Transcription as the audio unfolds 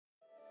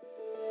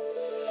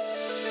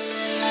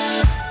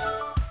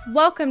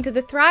Welcome to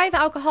the Thrive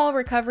Alcohol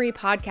Recovery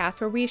Podcast,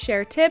 where we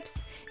share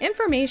tips,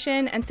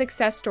 information, and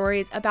success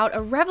stories about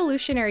a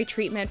revolutionary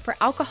treatment for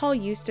alcohol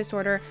use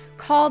disorder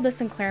called the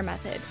Sinclair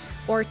method,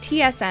 or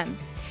TSM.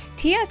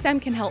 TSM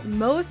can help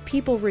most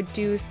people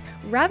reduce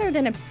rather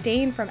than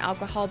abstain from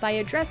alcohol by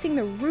addressing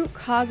the root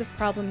cause of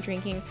problem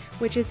drinking,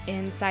 which is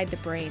inside the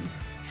brain.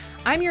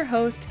 I'm your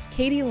host,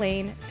 Katie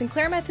Lane,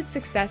 Sinclair Method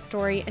success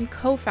story and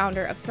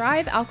co-founder of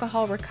Thrive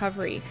Alcohol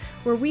Recovery,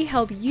 where we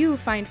help you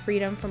find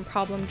freedom from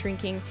problem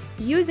drinking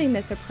using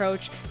this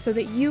approach so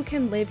that you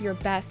can live your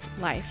best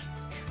life.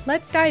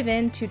 Let's dive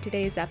into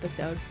today's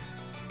episode.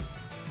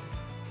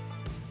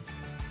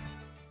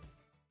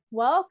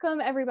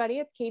 Welcome, everybody.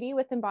 It's Katie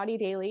with Embody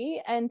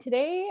Daily, and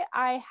today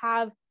I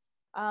have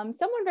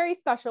someone very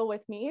special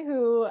with me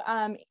who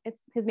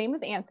his name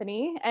is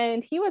Anthony,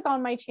 and he was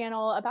on my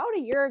channel about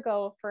a year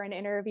ago for an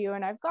interview,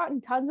 and I've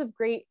gotten tons of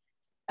great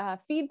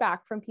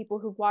feedback from people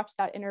who've watched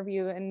that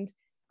interview, and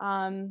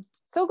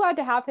so glad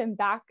to have him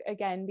back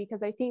again,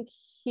 because I think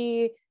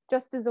he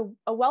just is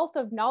a wealth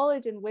of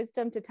knowledge and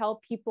wisdom to tell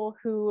people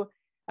who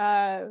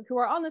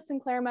are on the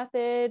Sinclair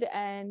method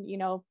and, you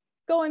know,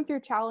 going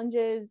through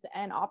challenges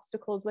and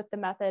obstacles with the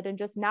method and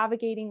just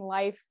navigating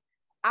life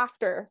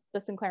after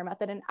the Sinclair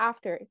method and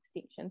after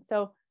extinction.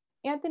 So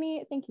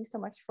Anthony, thank you so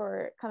much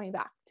for coming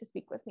back to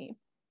speak with me.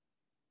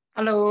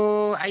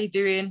 Hello, how you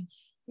doing?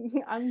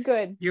 I'm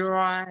good. You're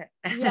right.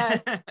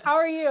 Yes. How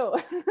are you?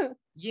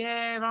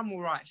 Yeah, I'm all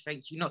right,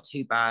 thank you. Not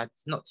too bad.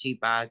 Not too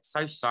bad.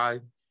 So.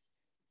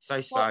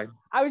 Well,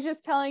 I was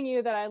just telling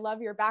you that I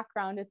love your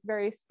background. It's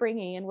very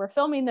springy, and we're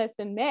filming this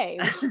in May,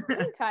 which is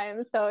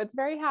springtime, so it's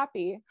very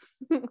happy.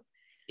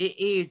 It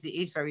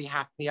is very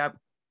happy. I'm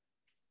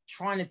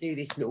trying to do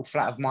this little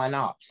flat of mine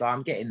up, so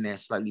I'm getting there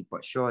slowly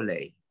but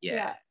surely.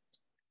 Yeah.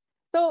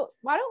 So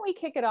why don't we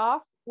kick it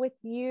off with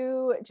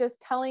you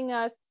just telling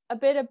us a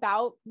bit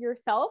about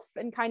yourself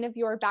and kind of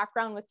your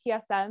background with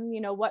TSM, you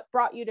know, what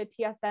brought you to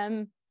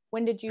TSM,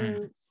 when did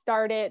you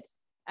start it,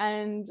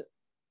 and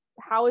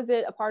how is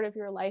it a part of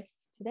your life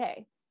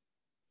today?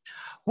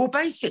 Well,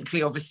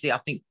 basically, obviously, I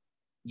think,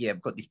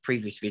 I've got this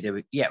previous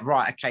video. Yeah,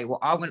 right. Okay. Well,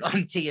 I went on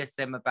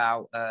TSM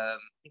about, I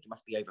think it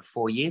must be over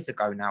 4 years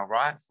ago now,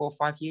 right? 4 or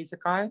 5 years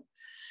ago.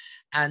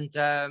 And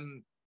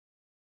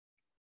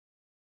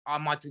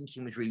my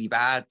drinking was really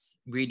bad,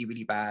 really,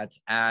 really bad.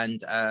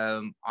 And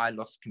I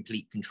lost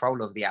complete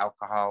control of the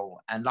alcohol.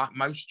 And like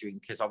most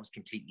drinkers, I was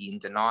completely in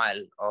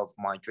denial of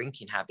my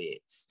drinking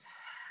habits.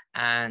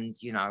 And,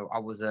 you know, I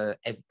was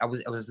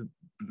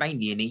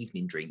mainly an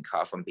evening drinker,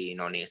 if I'm being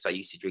honest. I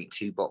used to drink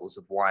 2 bottles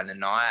of wine a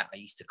night. I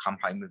used to come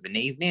home of an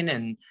evening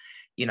and,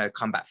 you know,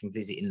 come back from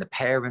visiting the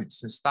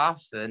parents and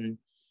stuff. And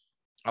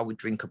I would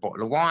drink a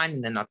bottle of wine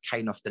and then I'd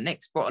cane off the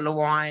next bottle of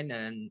wine.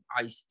 And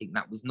I used to think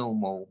that was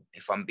normal,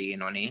 if I'm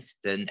being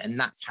honest. And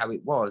that's how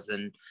it was.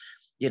 And,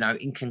 you know,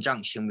 in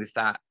conjunction with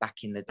that,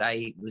 back in the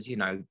day, it was, you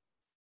know,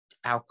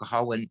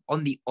 alcohol, and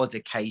on the odd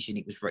occasion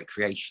it was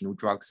recreational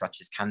drugs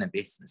such as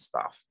cannabis and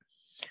stuff.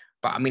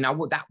 But I mean,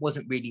 that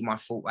wasn't really my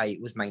fault.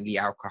 It was mainly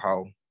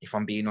alcohol, if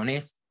I'm being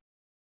honest.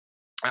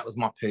 That was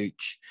my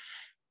pooch.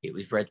 It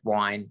was red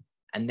wine.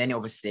 And then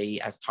obviously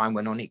as time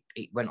went on,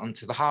 it went on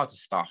to the harder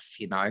stuff,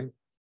 you know.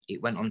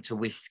 It went on to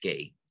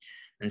whiskey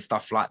and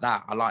stuff like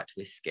that. I liked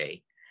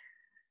whiskey.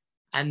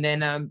 And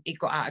then it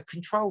got out of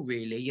control,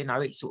 really. You know,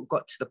 it sort of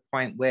got to the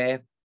point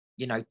where,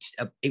 you know,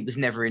 it was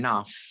never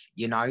enough,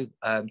 you know.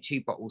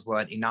 2 bottles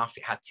weren't enough.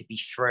 It had to be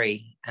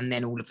 3. And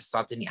then all of a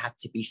sudden it had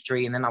to be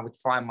 3. And then I would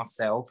find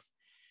myself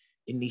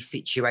in these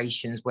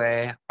situations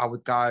where I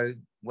would go,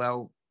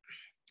 well,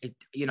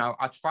 you know,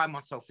 I'd find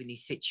myself in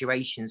these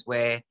situations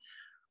where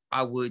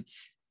I would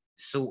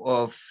sort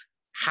of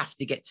have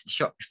to get to the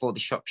shop before the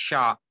shop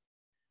shut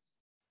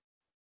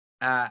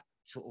at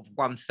sort of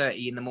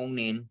 1:30 in the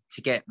morning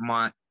to get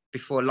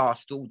before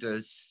last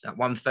orders at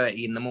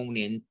 1:30 in the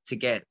morning to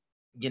get,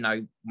 you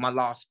know, my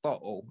last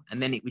bottle.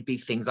 And then it would be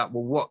things like,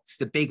 well, what's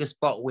the biggest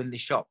bottle in the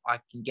shop I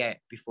can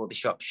get before the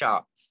shop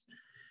shuts?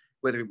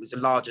 Whether it was the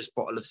largest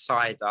bottle of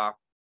cider,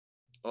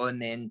 and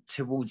then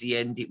towards the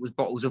end, it was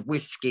bottles of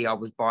whiskey I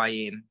was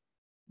buying,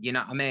 you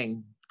know what I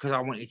mean? Because I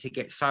wanted to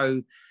get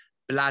so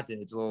bladdered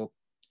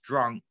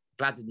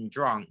and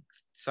drunk.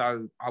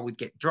 So I would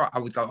get drunk, I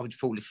would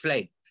fall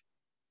asleep.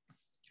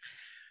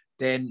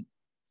 Then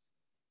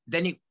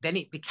it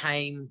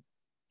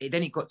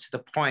got to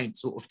the point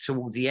sort of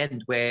towards the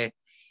end where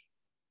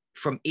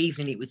from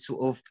evening it would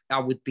sort of,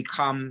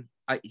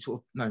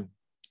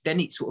 then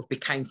it sort of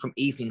became from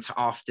evening to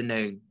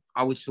afternoon.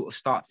 I would sort of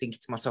start thinking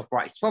to myself,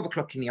 right, it's 12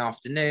 o'clock in the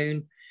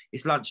afternoon,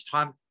 it's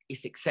lunchtime,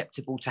 it's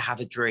acceptable to have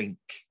a drink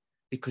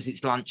because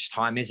it's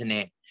lunchtime, isn't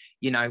it?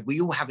 You know, we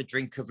all have a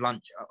drink of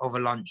a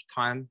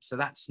lunchtime, so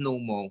that's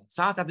normal.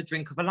 So I'd have a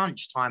drink of a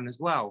lunchtime as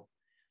well.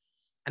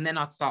 And then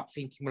I'd start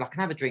thinking, well, I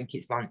can have a drink,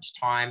 it's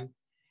lunchtime,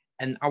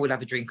 and I would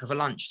have a drink of a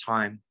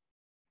lunchtime.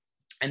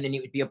 And then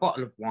it would be a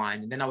bottle of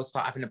wine. And then I would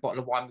start having a bottle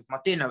of wine with my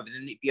dinner. And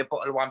then it'd be a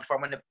bottle of wine before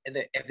I went and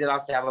then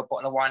I'd have a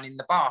bottle of wine in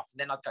the bath. And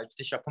then I'd go to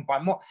the shop and buy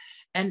more.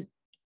 And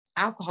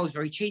alcohol is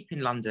very cheap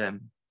in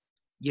London.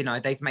 you know,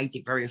 they've made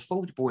it very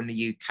affordable in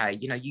the UK.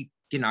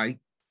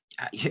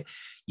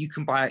 You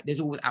can buy it, there's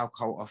always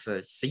alcohol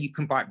offers, so you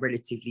can buy it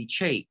relatively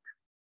cheap.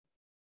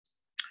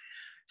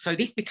 So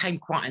this became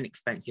quite an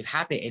expensive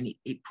habit, and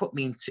it put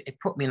me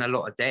in a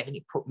lot of debt, and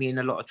it put me in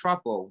a lot of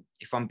trouble,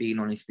 if I'm being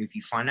honest with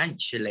you,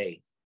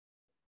 financially.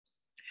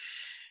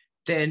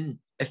 Then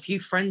a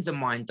few friends of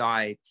mine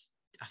died,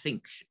 I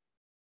think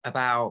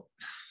about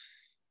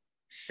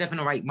 7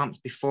 or 8 months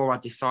before I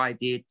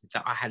decided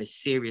that I had a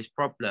serious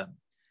problem.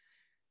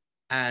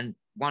 And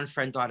one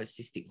friend died of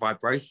cystic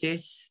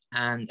fibrosis,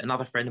 and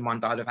another friend of mine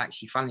died of,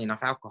 actually, funnily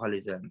enough,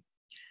 alcoholism.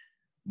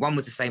 One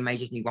was the same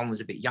age as me, one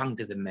was a bit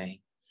younger than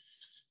me.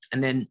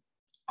 And then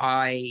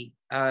I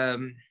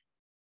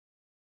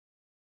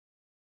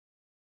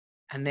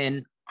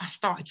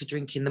started to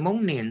drink in the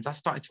mornings. I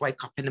started to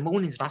wake up in the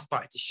mornings and I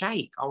started to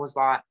shake. I was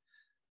like,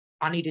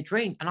 I need a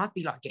drink. And I'd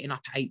be like getting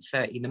up at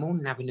 8:30 in the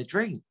morning having a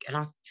drink. And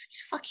I was,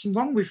 what's fucking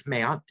wrong with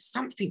me?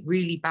 Something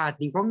really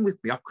badly wrong with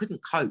me. I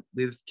couldn't cope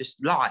with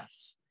just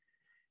life.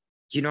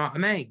 Do you know what I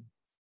mean?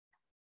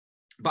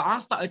 But I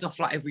started off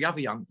like every other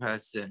young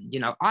person.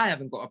 You know, I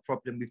haven't got a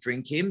problem with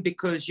drinking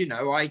because, you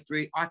know, I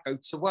go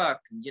to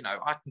work and, you know,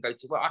 I can go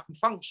to work, I can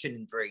function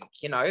and drink,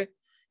 you know,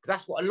 because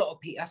that's what a lot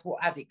of people, that's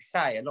what addicts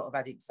say. A lot of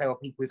addicts say, or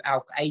people with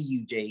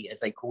AUD,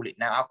 as they call it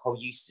now, alcohol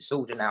use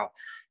disorder now,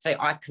 say,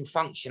 I can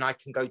function, I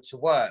can go to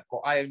work,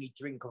 or I only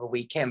drink on a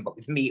weekend. But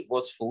with me, it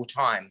was full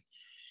time,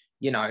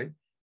 you know.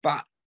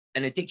 But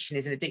an addiction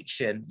is an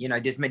addiction. You know,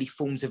 there's many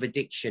forms of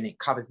addiction. It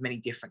covers many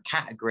different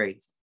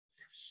categories.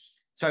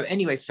 So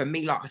anyway, for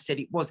me, like I said,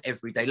 it was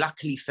every day.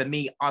 Luckily for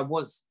me, I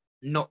was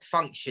not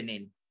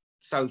functioning.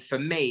 So for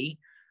me,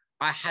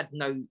 I had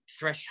no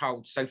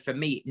threshold. So for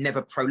me, it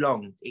never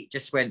prolonged. It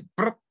just went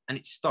and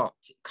it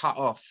stopped, it cut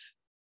off.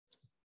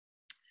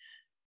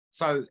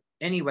 So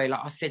anyway,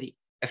 like I said,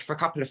 for a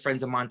couple of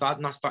friends of mine died,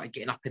 and I started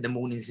getting up in the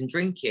mornings and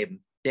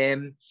drinking.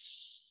 Then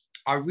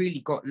I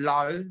really got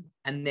low,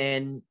 and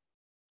then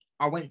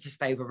I went to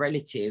stay with a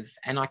relative,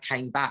 and I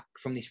came back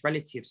from this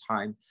relative's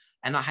home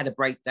and I had a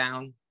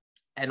breakdown.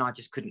 And I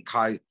just couldn't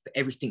cope.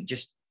 Everything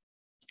just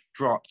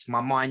dropped. My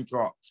mind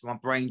dropped. My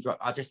brain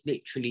dropped. I just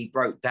literally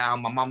broke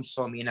down. My mum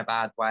saw me in a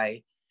bad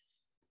way.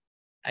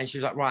 And she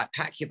was like, right,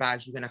 pack your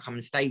bags. You're going to come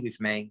and stay with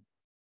me.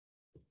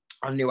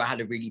 I knew I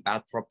had a really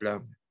bad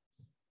problem.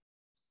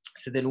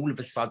 So then all of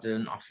a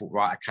sudden, I thought,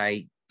 right,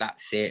 okay,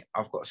 that's it.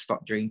 I've got to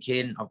stop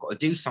drinking. I've got to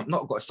do something.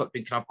 Not got to stop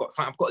drinking. I've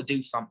got to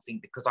do something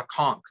because I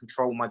can't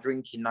control my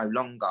drinking no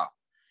longer.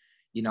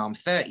 You know, I'm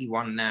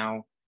 31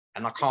 now.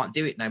 And I can't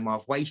do it no more.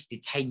 I've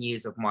wasted 10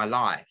 years of my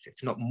life,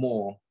 if not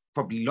more,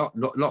 probably a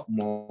lot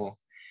more,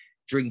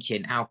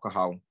 drinking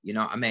alcohol. You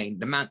know what I mean?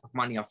 The amount of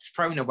money I've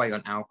thrown away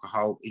on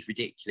alcohol is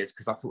ridiculous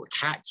because I thought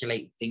I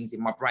calculated things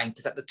in my brain.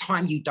 Because at the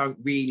time, you don't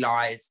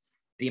realize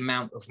the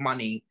amount of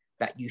money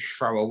that you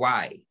throw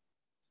away.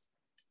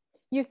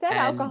 You said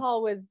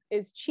alcohol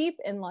is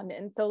cheap in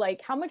London. So like,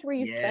 how much were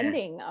you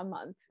spending a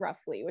month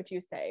roughly, would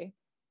you say?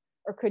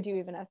 Or could you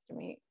even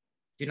estimate?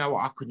 You know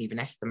what? I couldn't even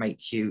estimate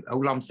to you.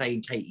 All I'm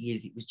saying, Katie,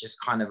 is it was just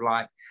kind of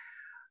like,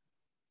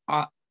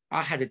 I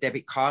had a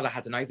debit card. I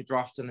had an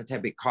overdraft on the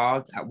debit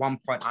card. At one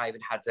point, I even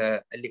had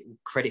a little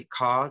credit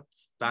card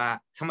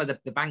that some of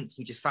the banks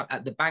will just,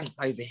 at the banks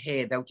over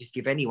here, they'll just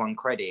give anyone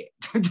credit.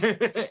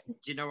 Do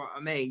you know what I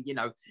mean? You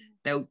know,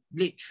 they'll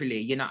literally,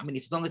 you know, I mean,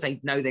 as long as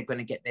they know they're going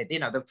to get there, you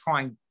know, they'll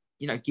try and,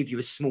 you know, give you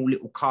a small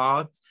little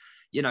card.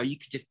 You know, you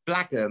could just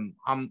blag them.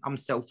 I'm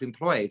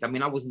self-employed. I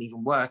mean, I wasn't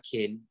even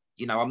working.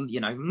 You know, I'm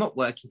not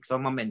working because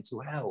I'm on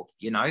mental health.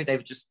 You know, they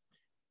were just,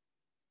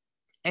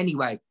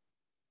 anyway,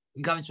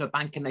 you go into a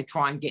bank and they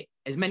try and get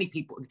as many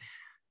people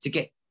to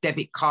get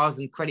debit cards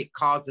and credit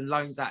cards and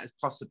loans out as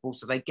possible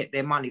so they get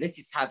their money. This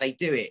is how they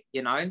do it,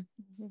 you know.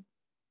 Mm-hmm.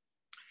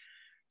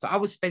 So I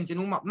was spending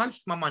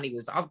most of my money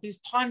there's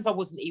times I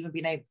wasn't even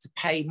being able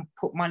to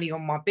put money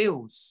on my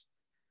bills.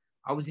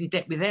 I was in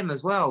debt with them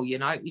as well, you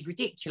know. It was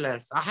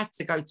ridiculous. I had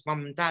to go to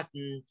mum and dad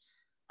and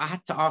I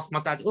had to ask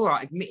my dad, all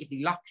right,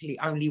 admittedly, luckily,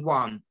 only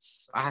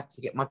once. I had to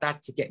get my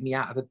dad to get me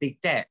out of a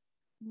big debt.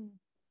 Mm.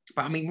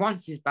 But I mean,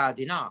 once is bad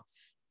enough.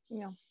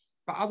 Yeah.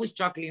 But I was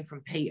juggling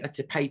from Peter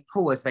to pay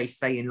Paul, as they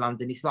say in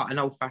London. It's like an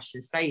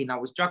old-fashioned saying. I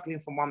was juggling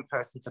from one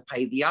person to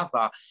pay the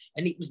other.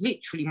 And it was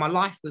literally, my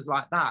life was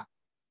like that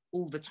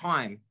all the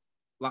time.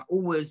 Like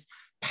always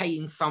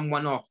paying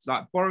someone off,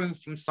 like borrowing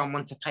from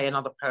someone to pay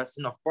another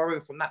person off,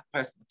 borrowing from that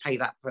person to pay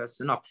that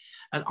person off.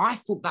 And I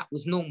thought that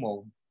was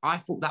normal. I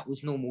thought that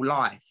was normal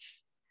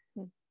life.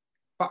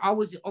 But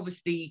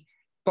obviously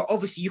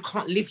you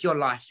can't live your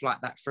life like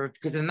that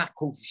because then that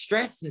causes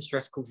stress, and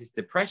stress causes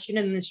depression,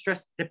 and then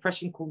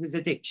depression causes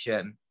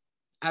addiction,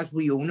 as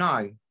we all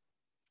know.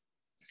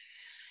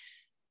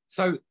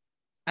 So,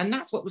 and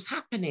that's what was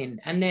happening.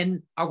 And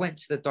then I went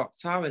to the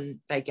doctor and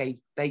they told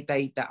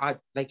me that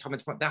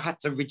I had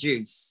to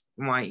reduce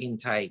my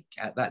intake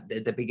at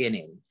the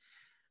beginning.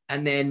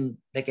 And then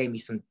they gave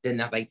me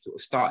they sort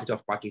of started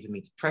off by giving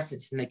me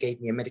depressants, and they gave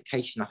me a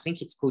medication. I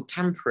think it's called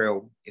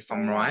Tampril, if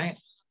I'm right.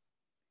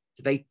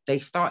 So they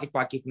started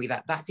by giving me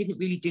that. That didn't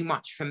really do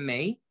much for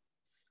me.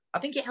 I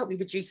think it helped me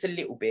reduce a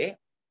little bit.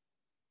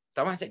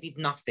 So I won't say it did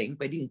nothing,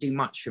 but it didn't do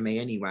much for me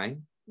anyway.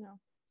 No.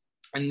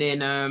 And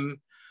then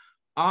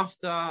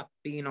after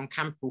being on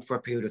Campbell for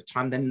a period of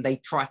time, then they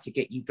tried to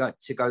get you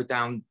to go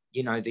down,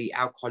 you know, the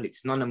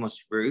Alcoholics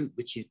Anonymous route,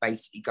 which is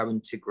basically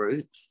going to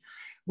groups,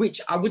 which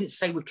I wouldn't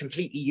say were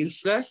completely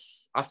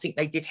useless. I think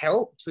they did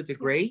help to a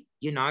degree,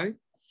 you know,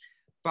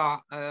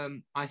 but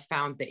I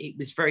found that it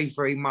was very,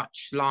 very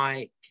much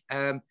like,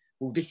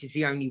 well, this is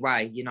the only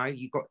way, you know,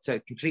 you've got to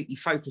completely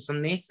focus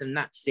on this and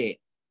that's it,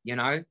 you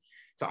know.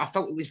 So I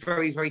felt it was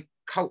very, very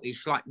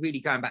cultish, like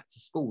really going back to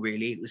school,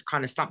 really. It was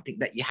kind of something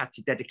that you had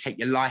to dedicate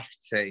your life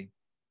to.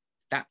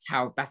 That's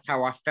how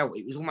I felt.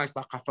 It was almost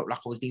like I felt like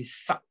I was being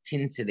sucked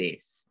into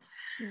this.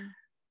 Mm.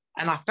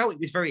 And I felt it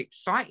was very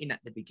exciting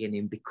at the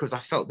beginning because I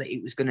felt that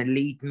it was going to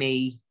lead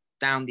me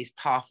down this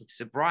path of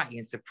sobriety,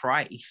 and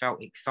sobriety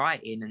felt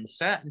exciting. And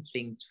certain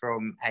things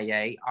from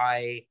AA,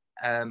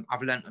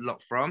 I've learned a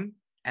lot from,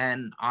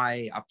 and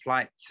I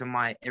apply it to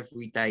my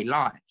everyday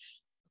life.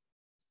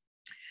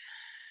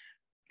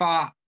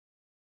 But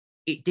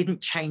it didn't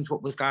change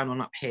what was going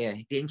on up here.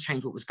 It didn't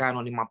change what was going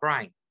on in my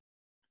brain.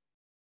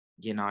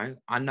 You know,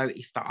 I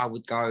noticed that I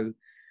would go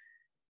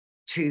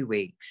 2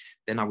 weeks,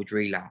 then I would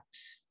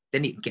relapse.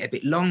 Then it would get a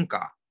bit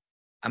longer,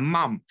 a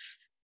month,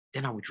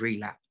 then I would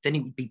relapse. Then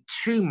it would be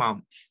 2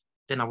 months,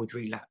 then I would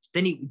relapse.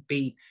 Then it would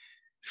be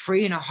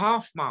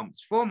 3.5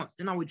 months, 4 months,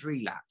 then I would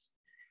relapse.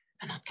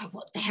 And I'd go,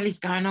 what the hell is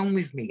going on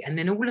with me? And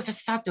then all of a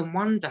sudden,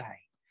 one day,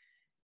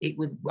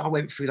 I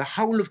went through the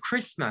whole of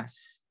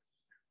Christmas.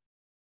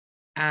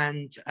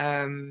 And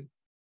come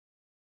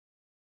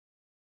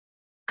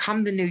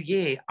the new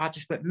year, I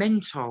just went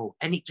mental,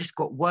 and it just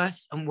got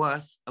worse and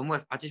worse and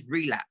worse. I just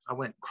relapsed. I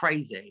went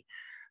crazy.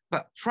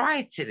 But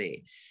prior to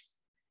this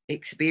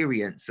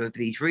experience of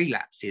these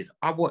relapses,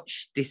 I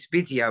watched this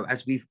video,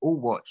 as we've all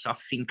watched,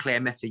 us Sinclair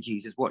method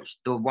users watched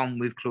the one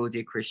with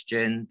Claudia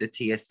Christian, the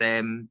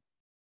TSM,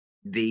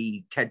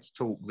 the TED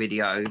Talk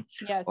video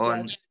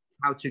on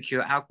how to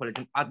cure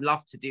alcoholism. I'd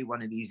love to do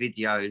one of these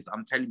videos.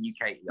 I'm telling you,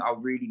 Katie, I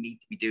really need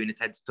to be doing a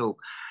TED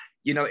Talk.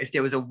 You know, if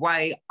there was a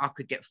way I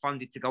could get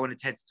funded to go on a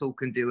TED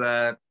Talk and do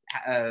a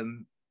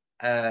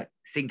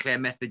Sinclair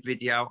method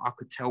video, I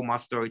could tell my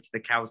story to the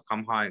cows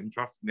come home.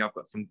 Trust me, I've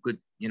got some good,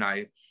 you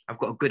know, I've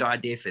got a good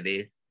idea for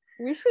this.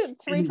 We should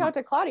reach out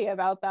to Claudia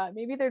about that.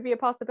 Maybe there'd be a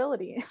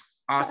possibility.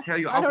 I'll tell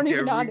you, I don't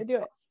even know how to do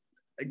it.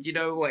 You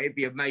know what? It'd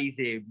be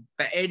amazing.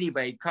 But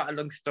anyway, cut a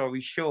long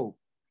story short.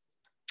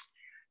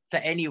 So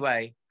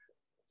anyway,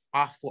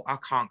 I thought, I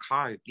can't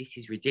cope. This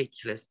is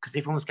ridiculous. Because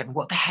everyone's going,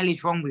 what the hell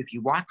is wrong with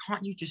you? Why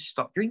can't you just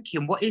stop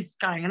drinking? What is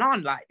going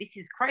on? Like, this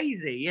is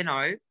crazy, you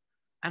know?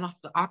 And I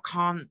thought, I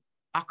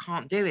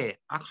can't do it.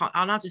 I can't.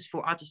 And I just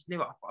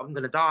knew I'm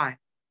going to die.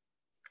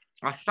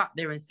 I sat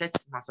there and said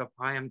to myself,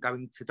 I am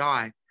going to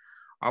die.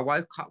 I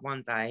woke up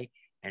one day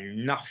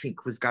and nothing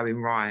was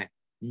going right.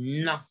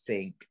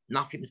 Nothing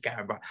was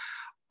going right.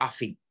 I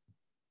think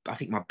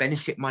my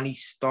benefit money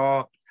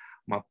stopped.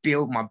 My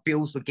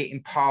bills were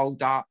getting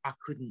piled up. I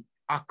couldn't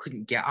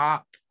get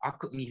up. I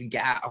couldn't even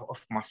get out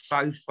of my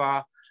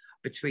sofa.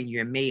 Between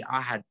you and me,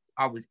 I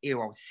was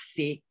ill. I was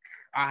sick.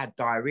 I had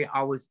diarrhea.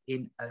 I was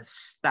in a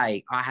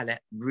state. I had a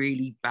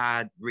really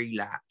bad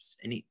relapse,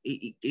 and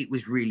it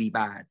was really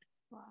bad.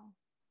 Wow.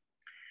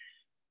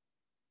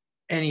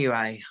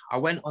 Anyway, I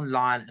went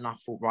online and I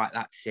thought, right,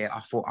 that's it. I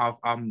thought,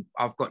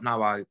 I've got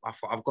no hope. I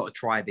thought, I've got to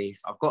try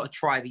this. I've got to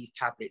try these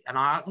tablets. And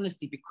I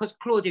honestly, because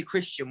Claudia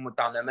Christian would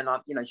done them,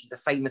 and she's a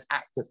famous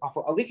actress, I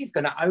thought, oh, this is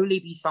going to only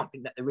be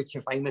something that the rich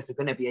and famous are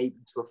going to be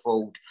able to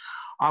afford.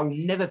 I will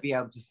never be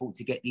able to afford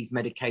to get these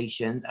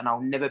medications, and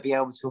I'll never be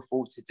able to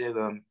afford to do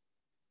them.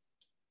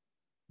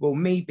 Well,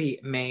 me being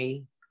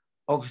me,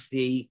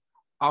 obviously,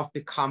 I've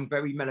become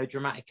very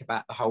melodramatic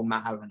about the whole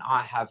matter, and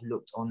I have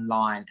looked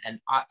online,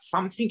 and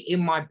something in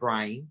my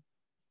brain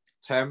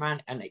turned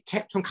around and it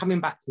kept on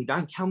coming back to me.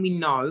 Don't tell me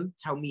no,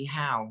 tell me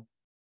how.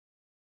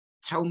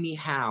 Tell me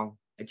how.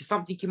 And just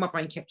something in my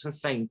brain kept on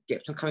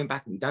coming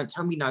back at me. Don't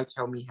tell me no,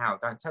 tell me how.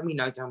 Don't tell me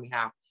no, tell me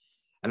how.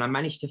 And I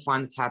managed to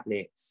find the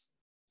tablets,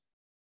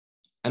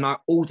 and I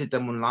ordered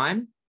them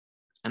online,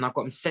 and I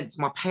got them sent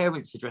to my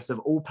parents' address of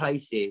all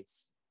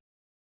places.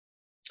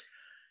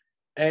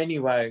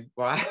 Anyway,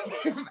 right,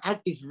 I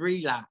had this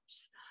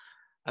relapse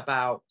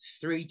about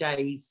 3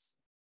 days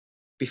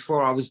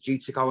before I was due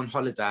to go on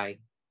holiday,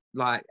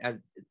 like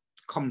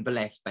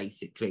convalesce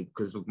basically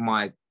because of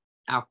my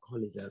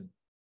alcoholism.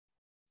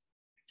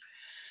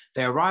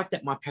 They arrived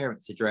at my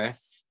parents'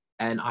 address,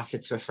 and I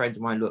said to a friend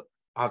of mine, look,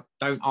 I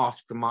don't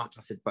ask for much.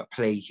 I said, but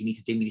please, you need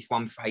to do me this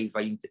one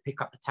favor. You need to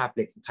pick up the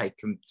tablets and take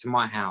them to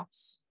my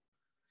house,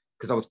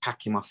 because I was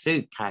packing my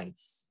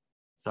suitcase.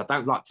 So I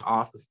don't like to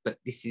ask, but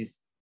this is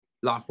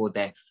life or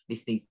death.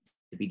 This needs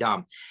to be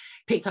done.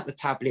 Picked up the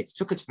tablets,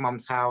 took it to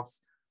mum's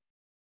house.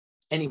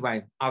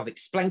 Anyway, I've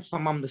explained to my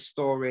mum the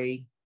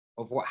story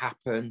of what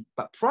happened.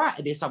 But prior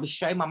to this, I was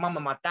showing my mum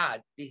and my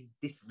dad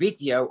this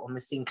video on the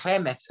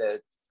Sinclair method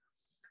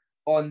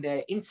on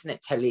their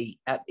internet telly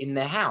in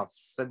their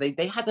house. So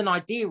they had an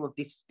idea of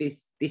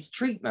this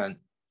treatment.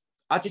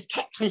 I just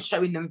kept on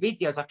showing them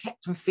videos. I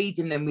kept on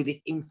feeding them with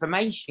this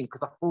information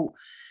because I thought,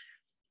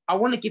 I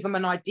want to give them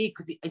an idea,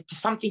 because it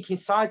just something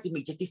inside of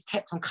me, just this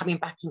kept on coming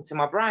back into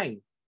my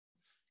brain.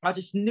 I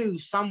just knew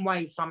some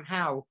way,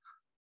 somehow,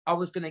 I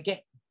was going to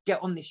get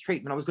on this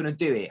treatment. I was going to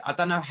do it. I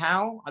don't know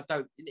how. I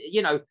don't,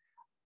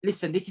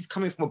 listen, this is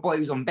coming from a boy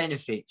who's on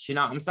benefits, you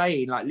know what I'm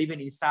saying? Like living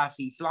in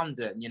Southeast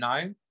London,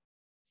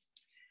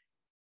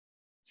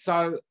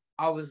 So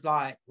I was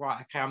like,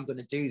 right, okay, I'm going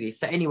to do this.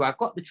 So anyway, I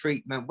got the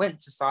treatment, went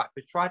to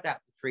Cyprus, tried out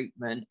the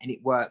treatment, and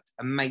it worked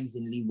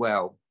amazingly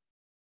well.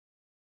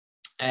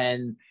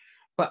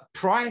 But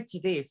prior to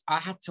this, I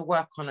had to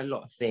work on a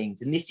lot of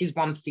things. And this is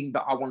one thing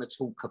that I want to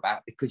talk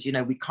about, because,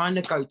 we kind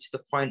of go to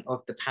the point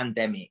of the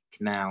pandemic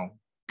now,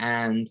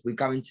 and we're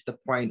going to the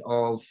point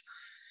of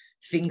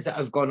things that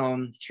have gone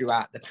on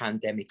throughout the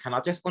pandemic. And I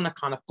just want to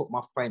kind of put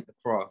my point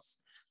across.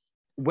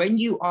 When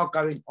you are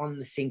going on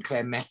the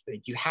Sinclair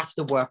method, you have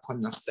to work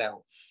on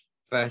yourself,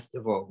 first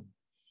of all.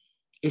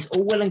 It's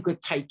all well and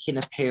good taking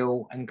a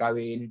pill and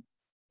going,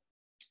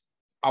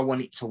 I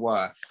want it to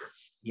work.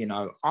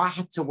 I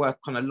had to work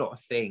on a lot of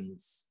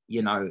things.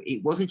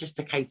 It wasn't just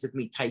a case of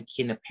me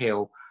taking a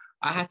pill.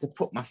 I had to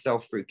put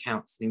myself through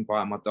counselling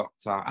via my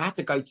doctor. I had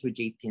to go to a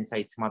GP and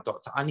say to my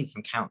doctor, I need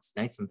some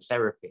counselling, I need some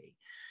therapy.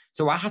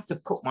 So I had to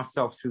put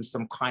myself through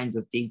some kind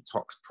of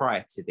detox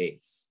prior to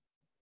this,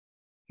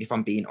 if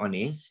I'm being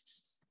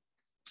honest.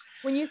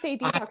 When you say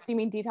detox, do you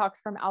mean detox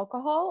from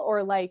alcohol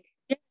or like?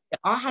 Yeah,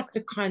 I had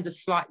to kind of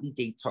slightly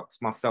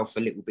detox myself a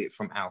little bit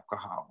from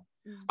alcohol.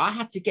 I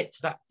had to get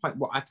to that point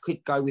where I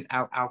could go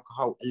without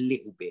alcohol a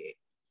little bit.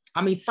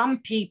 I mean, some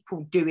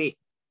people do it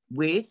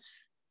with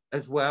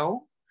as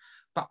well,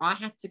 but I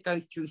had to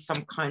go through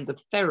some kind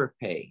of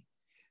therapy,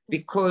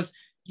 because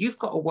you've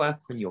got to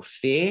work on your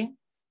fears,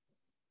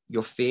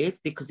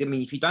 because, I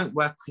mean, if you don't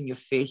work on your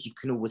fears, you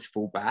can always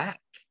fall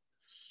back.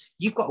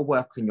 You've got to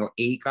work on your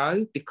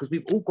ego, because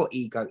we've all got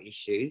ego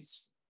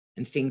issues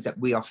and things that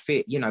we are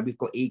we've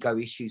got ego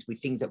issues with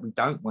things that we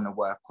don't want to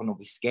work on, or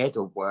we're scared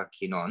of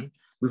working on.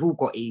 We've all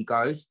got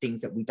egos, things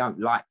that we don't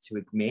like to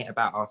admit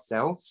about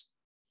ourselves.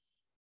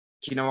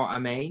 Do you know what I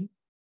mean?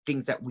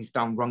 Things that we've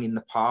done wrong in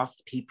the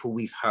past, people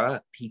we've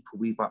hurt, people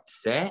we've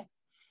upset.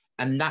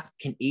 And that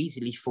can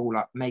easily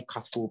make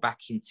us fall back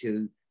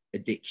into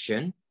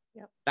addiction.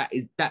 Yep.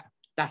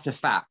 That's a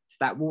fact.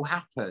 That will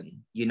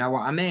happen. You know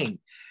what I mean?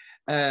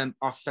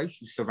 Our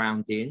social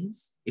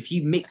surroundings. If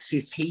you mix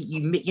with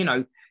people,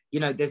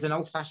 there's an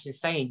old-fashioned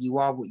saying, you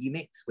are what you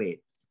mix with.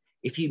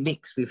 If you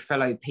mix with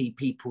fellow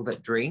people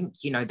that drink,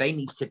 they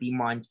need to be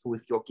mindful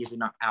if you're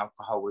giving up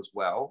alcohol as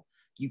well.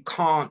 You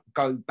can't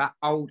go back.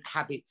 Old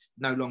habits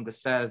no longer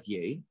serve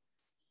you.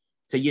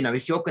 So,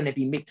 if you're going to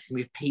be mixing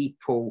with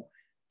people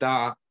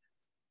that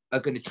are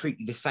going to treat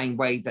you the same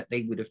way that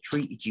they would have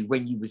treated you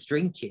when you was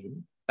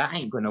drinking, that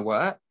ain't going to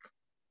work,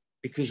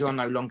 because you're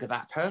no longer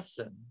that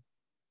person.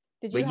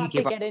 Did you have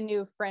to get a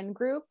new friend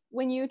group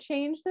when you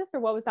changed this,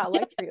 or what was that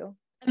like for you?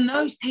 And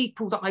those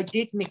people that I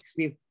did mix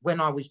with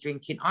when I was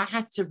drinking, we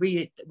had to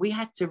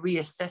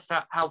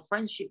reassess our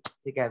friendships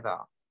together.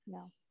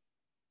 No.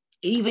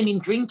 Even in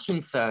drinking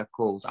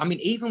circles. I mean,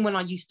 even when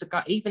I used to go,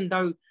 even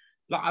though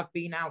like I've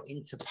been out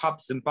into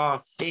pubs and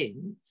bars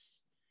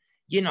since,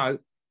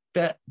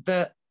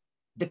 the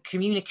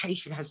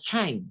communication has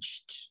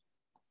changed,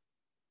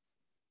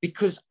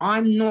 because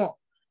I'm not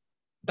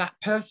that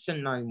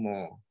person no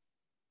more.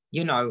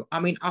 I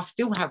mean, I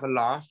still have a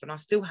laugh and I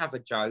still have a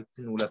joke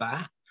and all of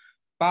that,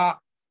 but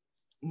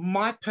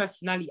my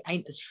personality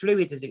ain't as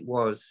fluid as it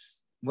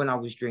was when I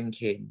was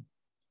drinking.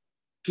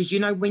 Because,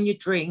 when you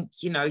drink,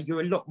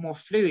 you're a lot more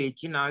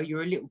fluid,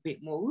 you're a little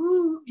bit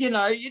more,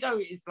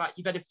 it's like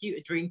you've had a few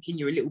to drinking,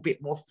 you're a little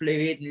bit more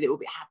fluid and a little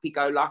bit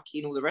happy-go-lucky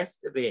and all the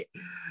rest of it.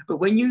 But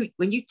when you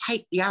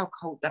take the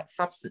alcohol, that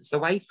substance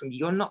away from you,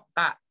 you're not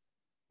that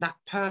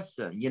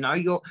person,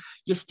 you're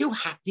still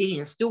happy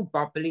and still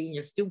bubbly and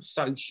you're still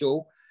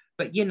social,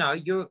 but you're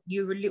a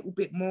little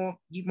bit more,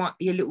 you might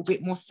be a little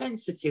bit more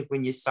sensitive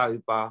when you're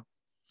sober.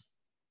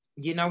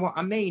 You know what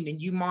I mean?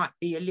 And you might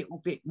be a little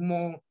bit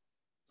more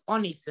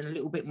honest and a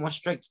little bit more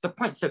straight to the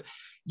point. So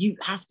you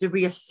have to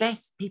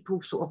reassess.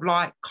 People sort of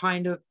like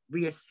kind of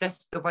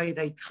reassess the way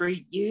they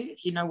treat you,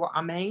 if you know what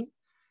I mean.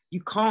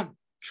 People can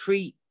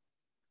treat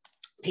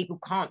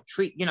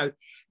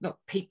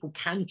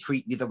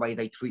you the way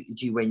they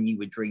treated you when you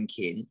were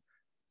drinking,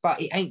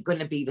 but it ain't going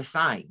to be the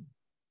same.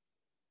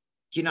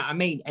 Do you know what I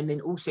mean? And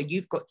then also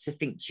you've got to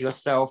think to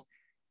yourself,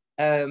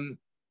 am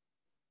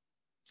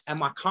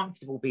I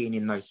comfortable being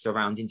in those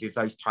surroundings with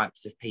those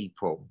types of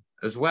people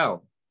as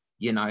well?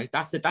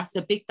 That's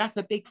a big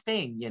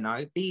thing,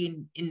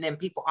 being in them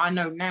people. I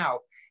know now,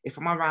 if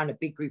I'm around a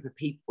big group of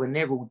people and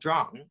they're all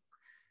drunk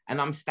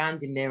and I'm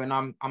standing there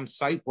and I'm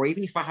sober, or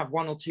even if I have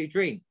one or two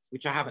drinks,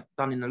 which I haven't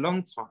done in a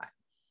long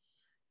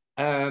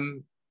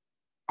time,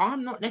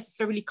 I'm not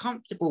necessarily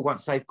comfortable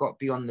once they've got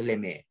beyond the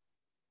limit.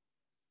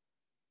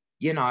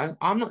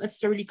 I'm not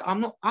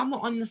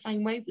on the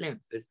same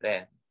wavelength as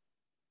them.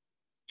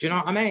 Do you know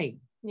what I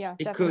mean? Yeah,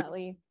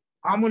 definitely.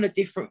 I'm on a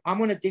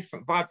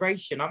different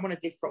vibration. I'm on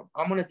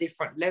a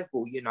different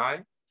level, you know.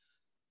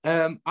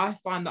 I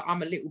find that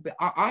I'm a little bit,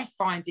 I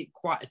find it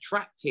quite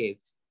attractive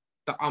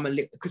that I'm a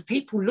little, because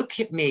people look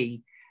at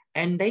me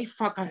and they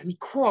fuck at me,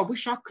 cool, I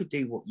wish I could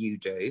do what you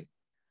do.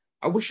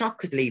 I wish I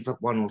could leave at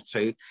one or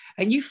two.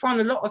 And you find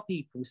a lot of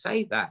people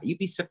say that. You'd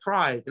be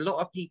surprised. A lot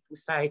of people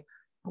say,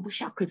 I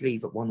wish I could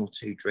leave at one or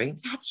two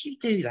drinks. How do you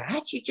do that? How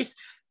do you just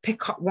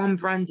pick up one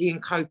brandy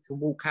and Coke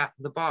and walk out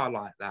of the bar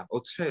like that,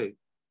 or two?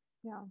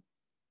 Yeah.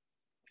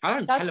 I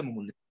don't tell them I'm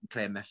on the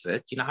Sinclair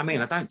method. You know what I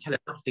mean? I don't tell them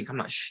nothing. I'm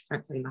like, shh,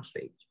 don't say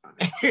nothing.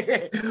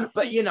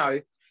 But, you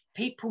know,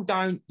 people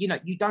don't, you know,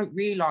 you don't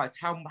realize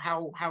how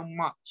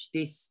much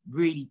this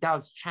really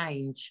does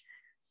change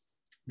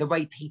the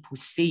way people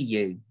see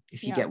you,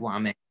 if you get what I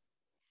mean.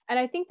 And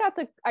I think that's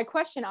a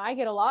question I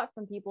get a lot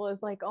from people is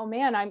like, oh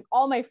man,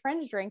 all my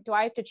friends drink. Do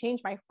I have to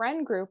change my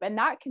friend group? And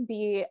that can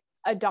be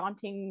a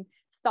daunting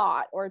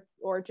thought, or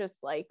just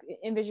like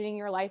envisioning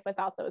your life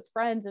without those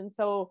friends. And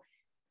so,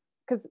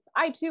 because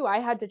I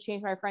had to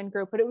change my friend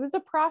group, but it was a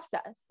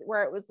process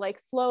where it was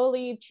like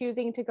slowly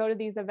choosing to go to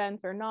these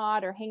events or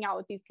not, or hang out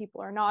with these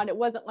people or not. It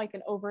wasn't like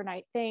an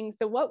overnight thing.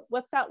 So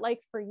what's that like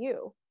for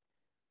you?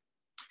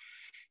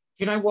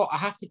 You know what? I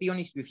have to be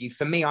honest with you.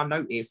 For me, I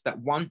noticed that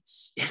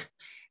once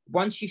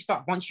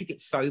you get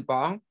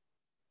sober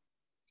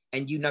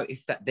and you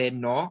notice that they're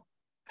not,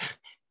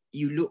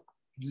 you look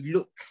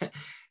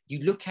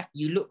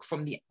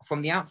from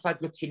the outside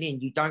looking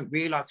in, you don't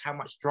realize how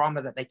much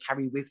drama that they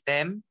carry with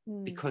them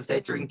because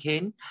they're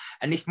drinking.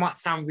 And this might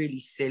sound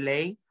really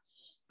silly,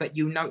 but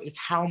you notice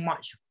how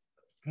much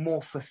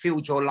more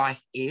fulfilled your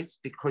life is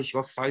because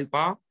you're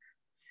sober.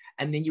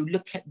 And then you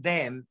look at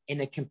them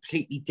in a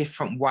completely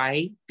different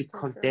way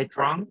because they're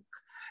drunk.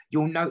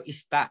 You'll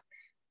notice that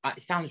it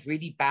sounds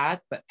really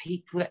bad, but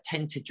people that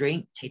tend to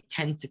drink, they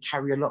tend to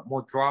carry a lot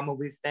more drama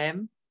with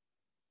them,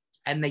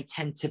 and they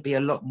tend to be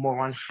a lot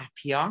more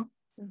unhappier,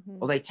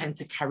 or they tend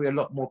to carry a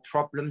lot more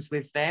problems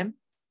with them.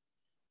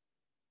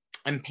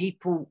 And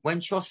people,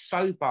 once you're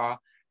sober,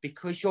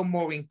 because you're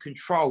more in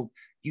control,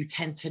 you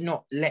tend to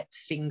not let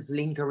things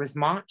linger as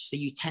much. So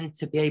you tend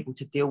to be able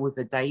to deal with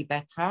the day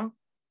better.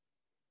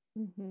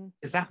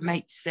 Does that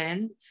make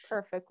sense?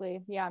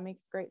 Perfectly. Yeah, it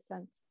makes great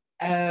sense.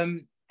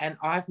 And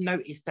I've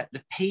noticed that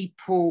the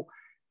people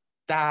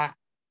that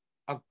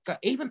are,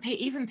 even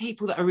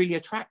people that are really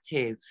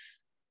attractive,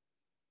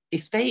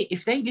 if they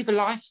live a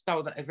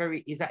lifestyle that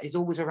is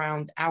always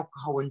around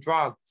alcohol and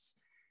drugs,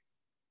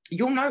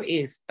 you'll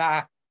notice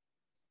that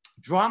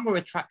drama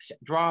attracts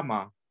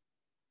drama.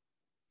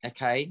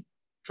 Okay,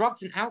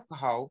 drugs and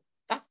alcohol,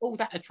 that's all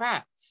that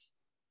attracts.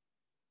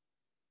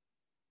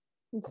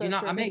 So you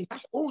know what I mean?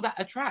 That's all that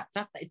attracts.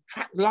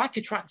 Like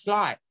attracts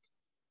like.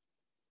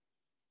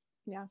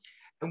 Yeah.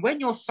 And when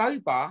you're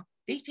sober,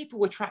 these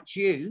people attract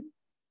you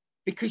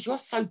because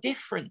you're so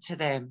different to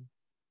them.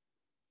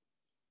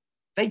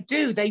 They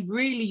do. They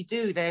really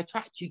do. They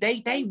attract you.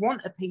 They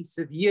want a piece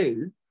of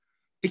you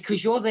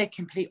because you're their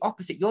complete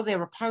opposite. You're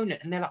their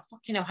opponent. And they're like,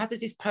 fucking hell, how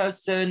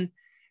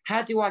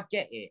do I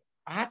get it?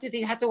 How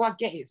do I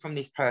get it from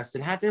this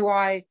person? How does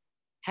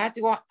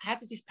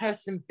this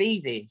person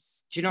be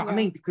this? Do you know what I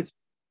mean? Because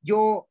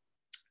you're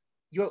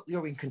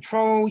in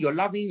control, you're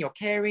loving, you're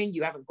caring,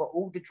 you haven't got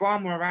all the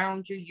drama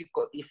around you, you've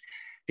got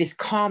this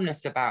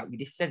calmness about you,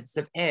 this sense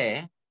of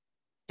air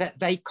that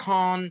they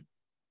can't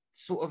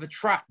sort of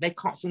attract, they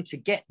can't seem to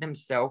get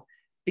themselves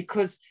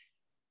because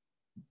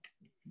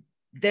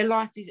their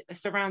life is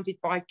surrounded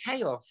by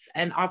chaos.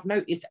 And I've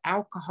noticed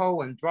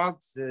alcohol and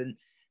drugs and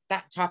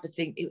that type of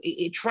thing,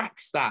 it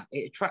attracts that.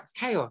 It attracts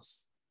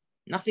chaos,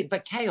 nothing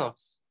but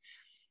chaos.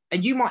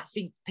 And you might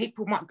think,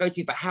 people might go to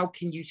you, but how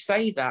can you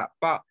say that?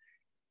 But,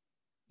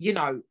 you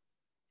know,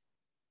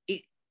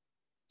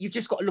 you've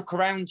just got to look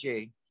around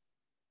you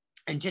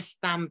and just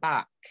stand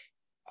back.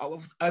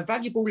 A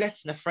valuable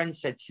lesson a friend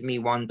said to me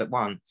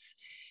once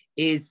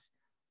is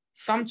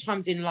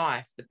sometimes in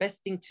life, the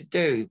best thing to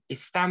do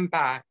is stand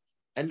back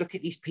and look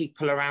at these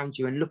people around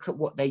you and look at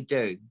what they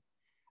do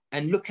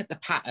and look at the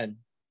pattern.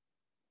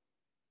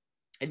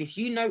 And if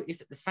you notice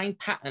that the same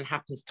pattern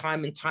happens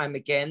time and time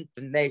again,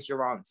 then there's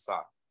your answer.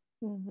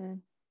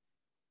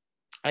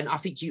 And I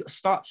think you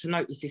start to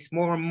notice this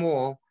more and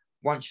more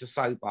once you're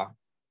sober.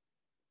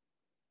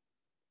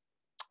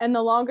 And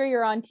the longer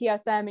you're on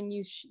TSM and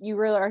you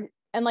really are,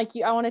 and like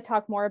I want to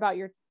talk more about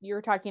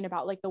you're talking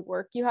about like the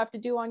work you have to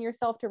do on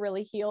yourself to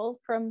really heal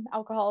from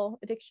alcohol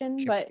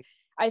addiction. But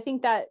I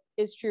think that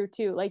is true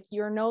too. Like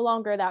you're no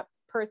longer that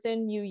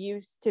person you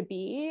used to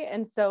be.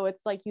 And so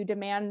it's like you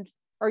demand,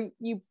 or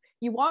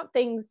you want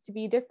things to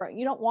be different.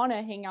 You don't want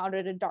to hang out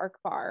at a dark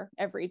bar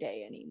every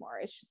day anymore.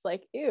 It's just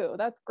like, ew,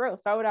 that's gross.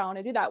 Why would I want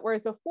to do that?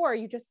 Whereas before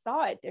you just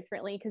saw it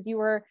differently because you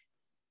were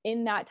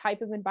in that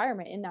type of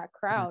environment, in that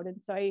crowd.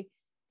 And so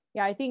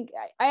I think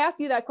I asked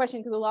you that question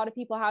because a lot of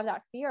people have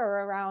that fear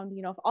around,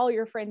 you know, if all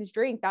your friends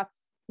drink,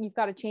 you've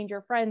got to change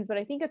your friends. But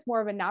I think it's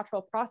more of a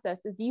natural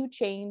process. As you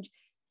change,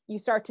 you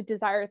start to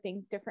desire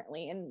things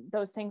differently, and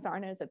those things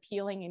aren't as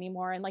appealing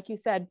anymore. And like you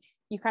said,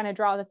 you kind of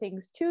draw the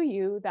things to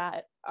you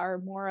that are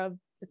more of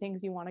the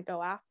things you want to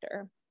go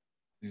after.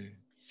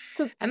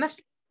 So, and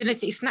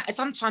it's not,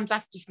 sometimes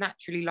that's just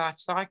naturally life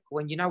cycle.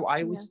 And you know,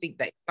 I always think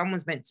that if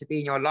someone's meant to be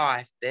in your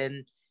life,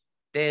 then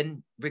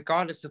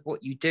regardless of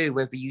what you do,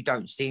 whether you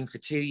don't see them for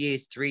 2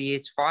 years, 3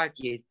 years, 5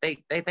 years,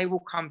 they will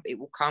come, it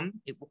will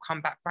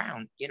come back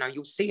round. You know,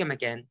 you'll see them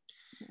again.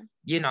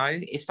 You know,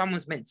 if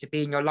someone's meant to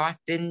be in your life,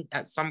 then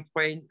at some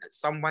point,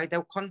 some way,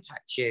 they'll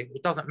contact you.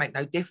 It doesn't make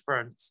no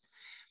difference.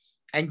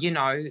 And, you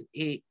know,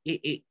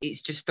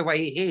 it's just the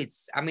way it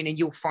is. I mean, and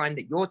you'll find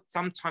that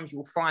sometimes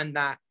you'll find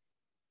that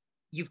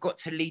you've got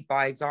to lead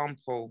by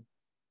example.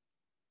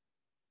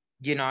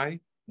 You know,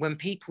 when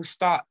people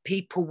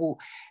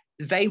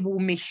they will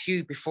miss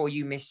you before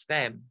you miss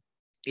them.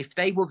 If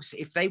they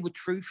were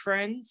true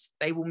friends,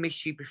 they will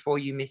miss you before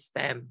you miss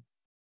them.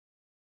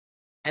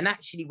 And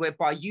actually,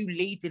 whereby you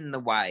leading the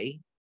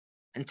way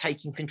and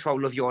taking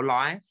control of your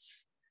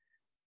life,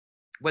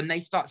 when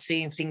they start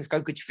seeing things go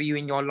good for you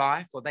in your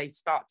life, or they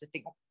start to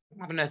think, oh,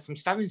 I haven't heard from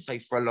so-and-so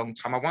for a long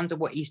time, I wonder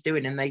what he's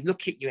doing. And they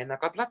look at you and they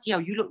go, bloody hell,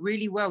 you look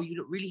really well. You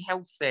look really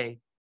healthy.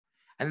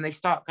 And they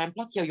start going,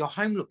 bloody hell, your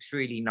home looks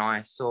really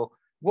nice. Or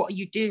what are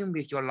you doing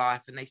with your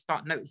life? And they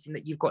start noticing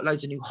that you've got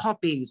loads of new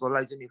hobbies or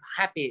loads of new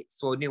habits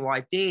or new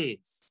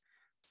ideas.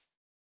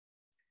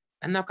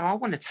 And they'll go, I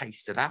want a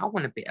taste of that. I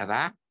want a bit of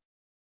that.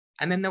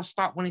 And then they'll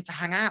start wanting to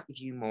hang out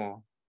with you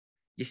more.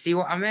 You see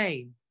what I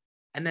mean?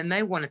 And then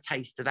they want a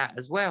taste of that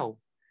as well.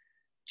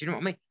 Do you know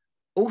what I mean?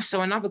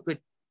 Also, another good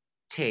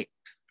tip,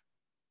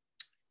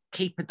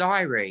 keep a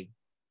diary.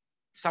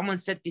 Someone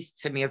said this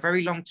to me a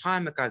very long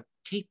time ago.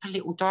 Keep a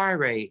little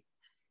diary.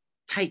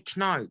 Take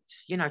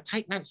notes, you know,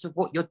 take notes of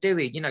what you're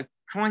doing, you know,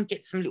 try and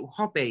get some little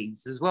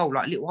hobbies as well,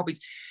 like little hobbies.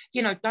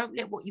 You know, don't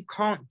let what you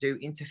can't do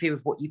interfere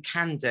with what you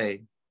can do.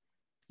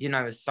 You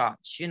know, as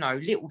such, you know,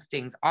 little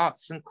things,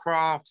 arts and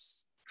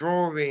crafts,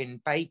 drawing,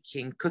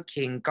 baking,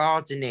 cooking,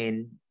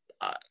 gardening,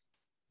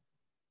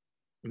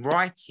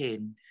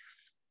 writing,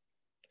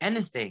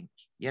 anything,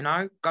 you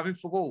know, going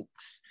for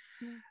walks.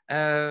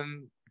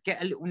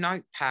 Get a little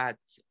notepad,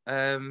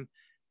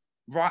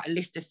 write a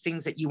list of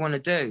things that you want to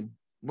do,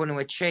 want to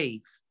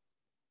achieve,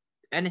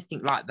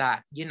 anything like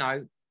that, you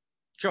know,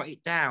 jot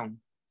it down,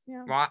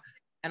 right?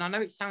 And I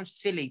know it sounds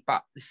silly,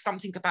 but there's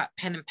something about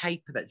pen and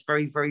paper that's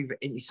very, very,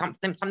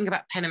 something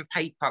about pen and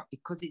paper,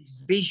 because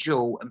it's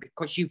visual and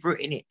because you've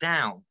written it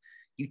down,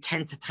 you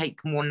tend to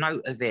take more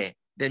note of it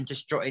than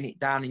just jotting it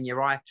down in your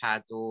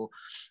iPad or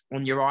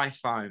on your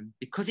iPhone,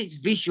 because it's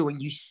visual and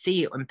you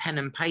see it on pen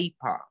and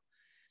paper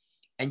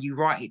and you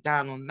write it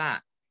down on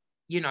that,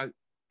 you know.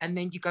 And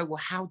then you go, well,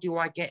 how do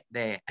I get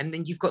there? And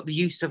then you've got the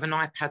use of an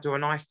iPad or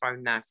an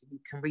iPhone now, so you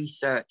can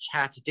research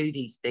how to do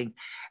these things.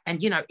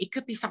 And, you know, it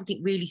could be something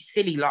really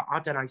silly, like, I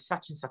don't know,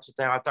 such and such a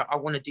day, I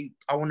want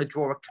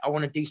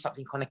to do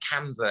something on a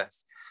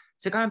canvas.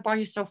 So go and buy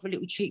yourself a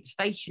little cheap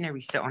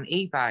stationery set on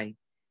eBay,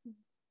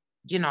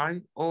 you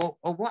know, or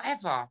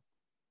whatever,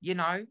 you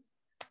know,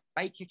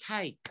 bake a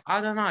cake.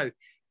 I don't know.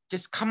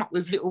 Just come up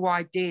with little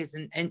ideas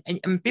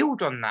and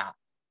build on that.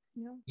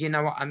 Yeah. You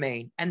know what I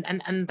mean? And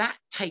that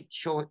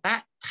takes your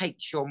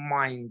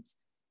mind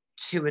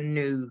to a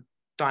new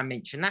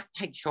dimension. That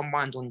takes your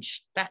mind on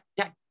that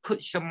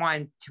puts your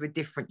mind to a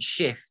different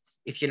shift,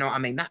 if you know what I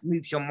mean. That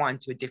moves your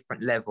mind to a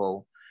different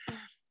level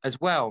as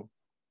well.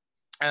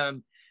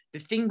 The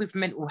thing with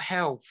mental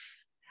health,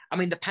 I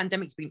mean, the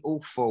pandemic's been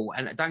awful,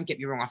 and don't get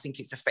me wrong, I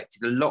think it's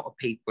affected a lot of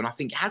people, and I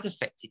think it has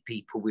affected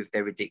people with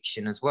their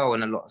addiction as well,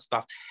 and a lot of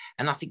stuff.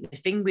 And I think the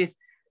thing with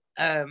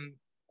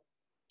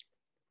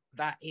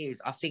that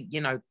is, I think,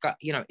 you know,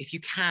 if you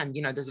can,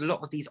 you know, there's a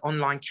lot of these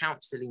online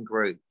counselling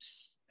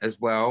groups as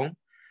well.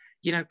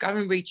 You know, go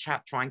and reach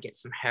out, try and get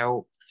some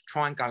help,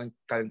 try and go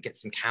and get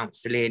some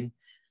counselling,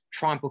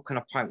 try and book an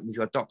appointment with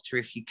your doctor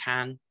if you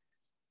can.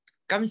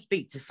 Go and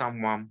speak to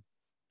someone.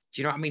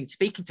 Do you know what I mean?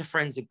 Speaking to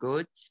friends are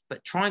good,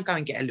 but try and go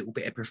and get a little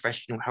bit of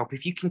professional help.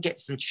 If you can get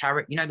some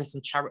you know, there's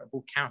some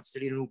charitable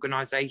counselling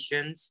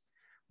organisations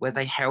where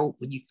they help,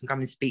 and you can come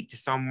and speak to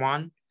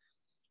someone.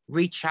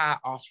 Reach out,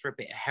 ask for a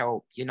bit of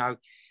help. You know,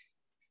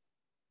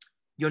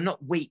 you're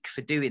not weak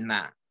for doing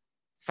that.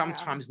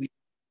 Sometimes we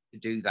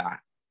do that,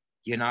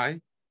 you know,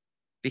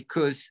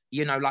 because,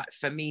 you know, like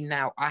for me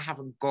now, I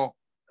haven't got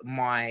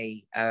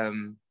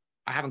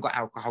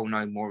alcohol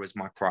no more as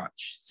my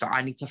crutch. So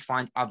I need to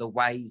find other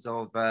ways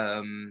of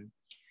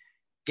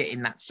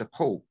getting that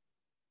support,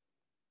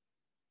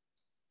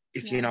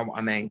 if you know what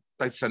I mean.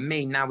 So for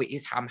me now,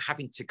 I'm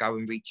having to go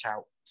and reach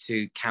out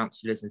to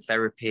counsellors and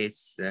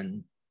therapists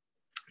and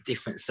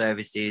different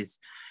services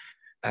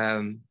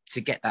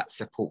to get that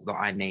support that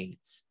I need.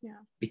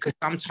 Because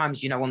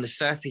sometimes, you know, on the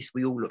surface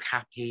we all look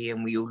happy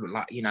and we all look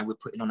like, you know, we're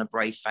putting on a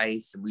brave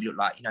face and we look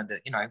like, you know,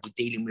 that, you know, we're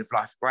dealing with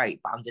life great,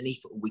 but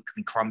underneath it all we could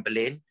be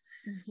crumbling.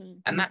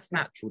 And that's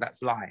natural,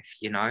 that's life,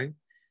 you know.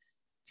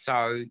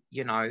 So,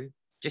 you know,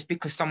 just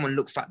because someone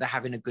looks like they're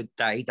having a good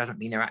day doesn't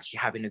mean they're actually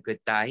having a good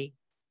day.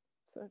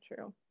 So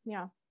true.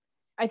 Yeah,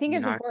 I think you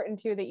it's know?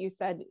 important too that you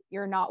said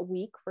you're not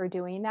weak for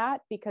doing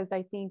that, because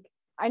I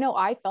know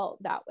I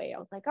felt that way. I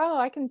was like, oh,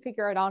 I can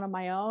figure it out on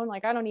my own.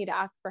 Like, I don't need to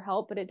ask for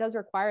help, but it does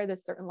require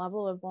this certain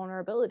level of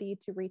vulnerability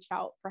to reach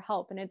out for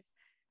help. And it's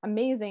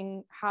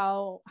amazing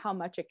how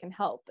much it can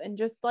help. And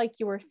just like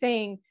you were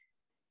saying,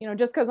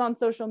 just because on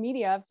social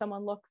media, if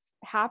someone looks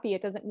happy,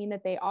 it doesn't mean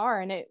that they are.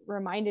 And it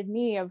reminded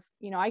me of,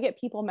 I get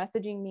people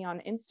messaging me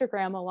on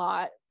Instagram a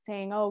lot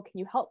saying, oh, can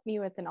you help me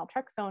with an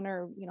Naltrexone,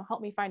 or,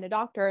 help me find a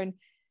doctor? And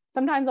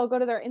sometimes I'll go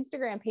to their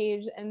Instagram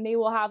page and they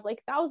will have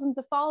like thousands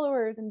of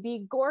followers and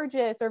be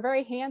gorgeous or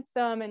very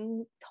handsome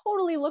and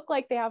totally look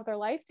like they have their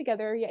life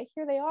together. Yet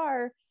here they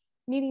are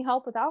needing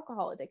help with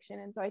alcohol addiction.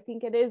 And so I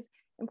think it is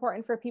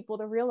important for people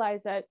to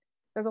realize that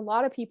there's a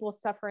lot of people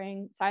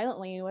suffering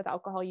silently with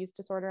alcohol use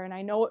disorder. And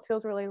I know it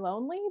feels really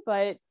lonely,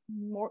 but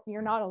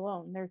you're not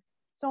alone. There's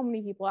so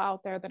many people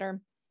out there that are,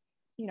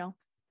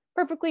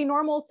 perfectly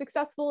normal,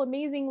 successful,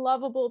 amazing,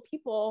 lovable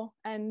people.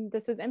 And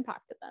this has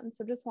impacted them.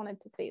 So just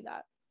wanted to say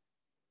that.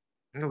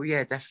 Oh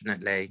yeah,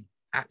 definitely.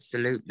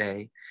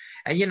 Absolutely.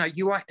 And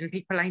you are, and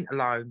people ain't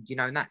alone,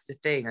 and that's the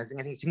thing. I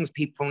think as soon as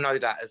people know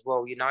that as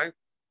well,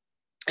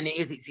 and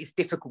it's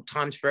difficult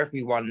times for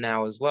everyone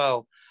now as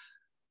well.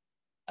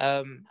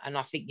 And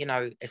I think,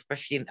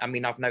 especially,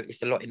 I've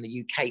noticed a lot in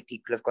the UK,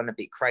 people have gone a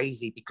bit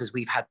crazy because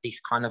we've had this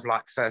kind of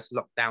like first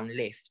lockdown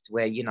lift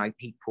where,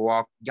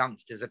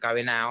 youngsters are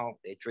going out,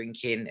 they're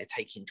drinking, they're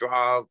taking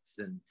drugs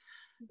and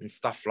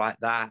stuff like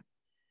that.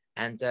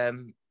 And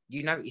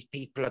you notice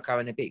people are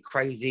going a bit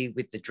crazy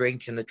with the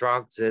drink and the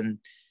drugs, and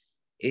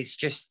it's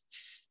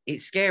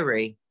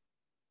scary.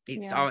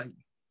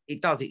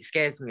 It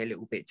scares me a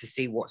little bit to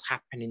see what's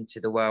happening to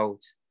the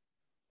world.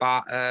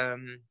 But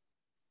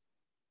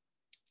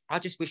I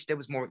just wish there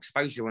was more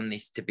exposure on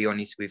this, to be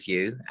honest with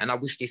you. And I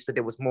wish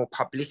there was more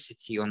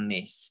publicity on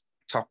this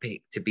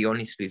topic, to be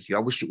honest with you. I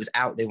wish it was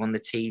out there on the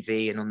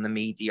TV and on the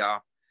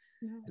media.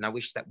 Yeah. And I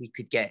wish that we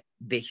could get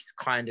this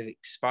kind of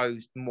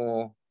exposed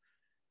more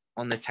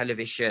on the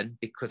television,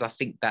 because I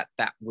think that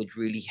would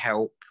really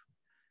help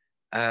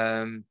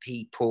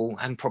people,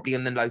 and probably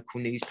on the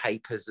local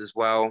newspapers as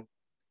well,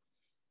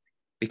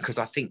 because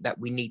I think that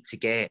we need to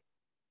get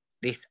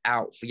this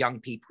out for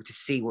young people to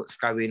see what's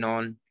going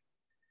on.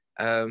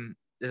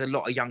 There's a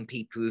lot of young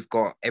people who've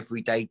got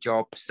everyday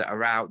jobs that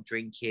are out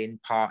drinking,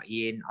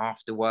 partying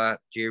after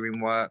work,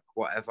 during work,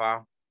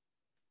 whatever,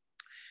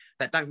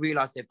 that don't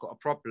realize they've got a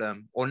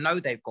problem, or know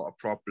they've got a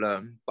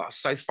problem, but are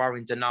so far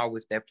in denial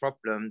with their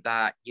problem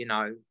that,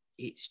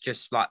 it's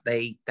just like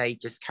they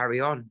just carry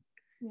on.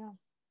 Yeah.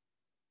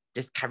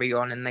 Just carry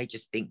on, and they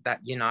just think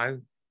that,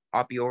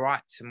 I'll be all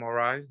right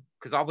tomorrow.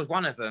 Because I was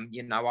one of them,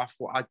 I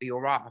thought I'd be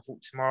all right. I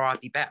thought tomorrow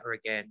I'd be better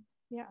again.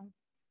 Yeah.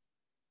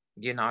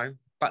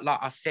 But like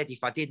I said,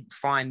 if I didn't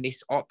find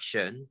this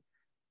option,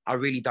 I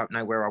really don't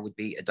know where I would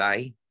be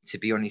today, to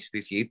be honest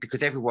with you,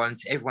 because everyone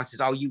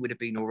says, oh, you would have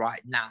been all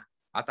right. Nah,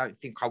 I don't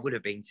think I would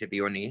have been, to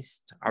be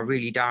honest. I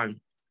really don't.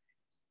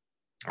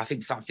 I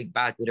think something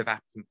bad would have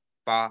happened.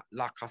 But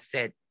like I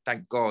said,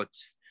 thank God.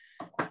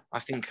 I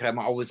think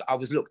I was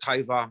looked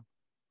over.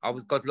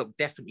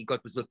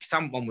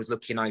 Someone was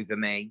looking over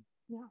me.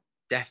 Yeah.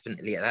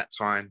 Definitely at that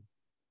time.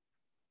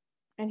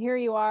 And here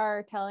you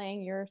are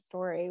telling your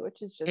story,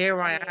 which is just here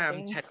amazing. I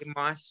am telling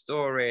my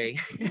story.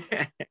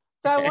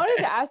 So I wanted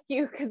to ask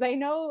you, because I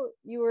know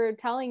you were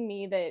telling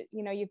me that,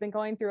 you've been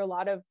going through a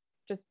lot of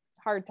just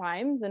hard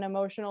times and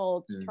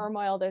emotional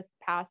turmoil this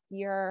past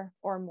year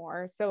or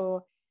more.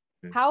 So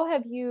how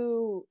have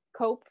you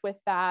coped with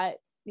that,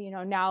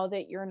 now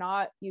that you're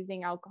not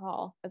using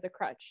alcohol as a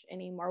crutch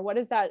anymore? What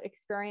has that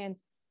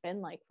experience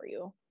been like for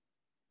you?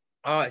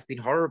 Oh, it's been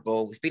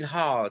horrible. It's been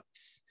hard.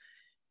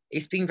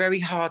 It's been very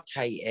hard,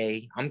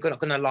 Katie. I'm not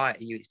gonna lie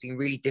to you. It's been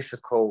really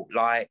difficult.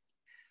 Like,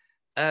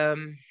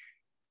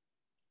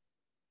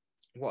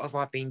 what have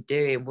I been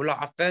doing? Well,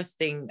 like, first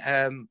thing,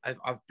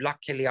 I've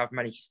luckily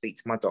managed to speak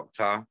to my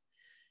doctor,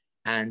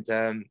 and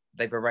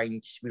we've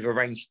arranged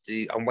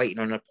I'm waiting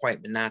on an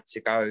appointment now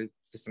to go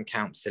for some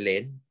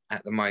counselling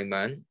at the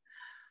moment.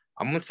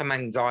 I'm on some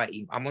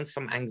anxiety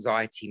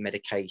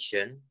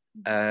medication.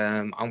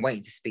 I'm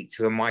waiting to speak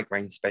to a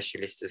migraine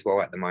specialist as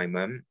well at the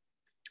moment,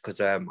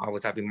 because I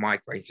was having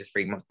migraines for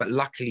 3 months, but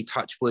luckily,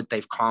 touch wood,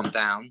 they've calmed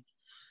down.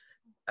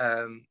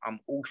 I'm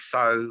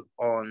also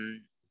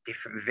on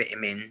different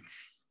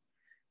vitamins,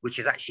 which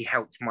has actually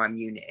helped my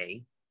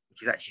immunity,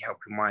 which is actually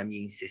helping my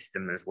immune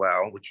system as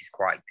well, which is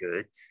quite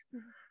good.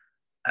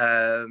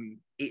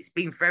 It's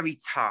been very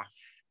tough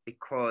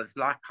because,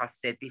 like I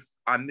said,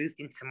 I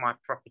moved into my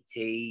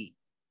property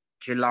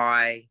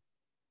July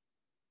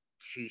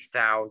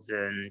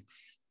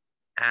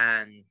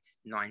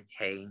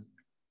 2019.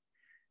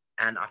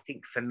 And I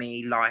think for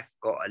me, life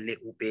got a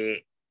little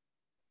bit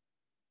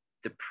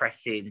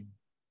depressing.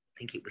 I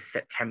think it was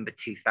September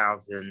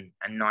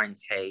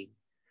 2019.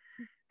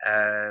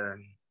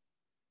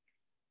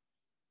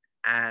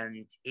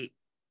 And it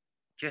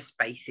just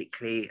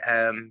basically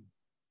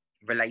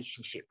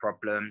relationship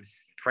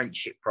problems,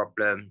 friendship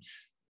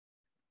problems.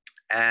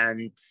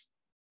 And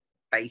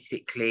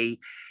basically,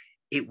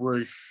 it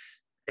was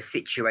a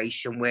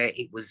situation where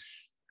it was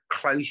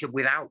closure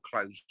without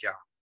closure,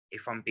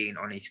 if I'm being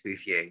honest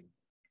with you.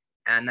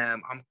 And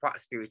I'm quite a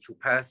spiritual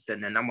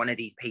person, and I'm one of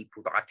these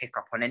people that I pick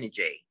up on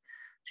energy.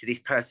 So this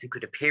person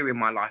could appear in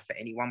my life at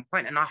any one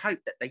point, and I hope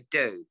that they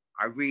do.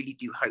 I really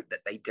do hope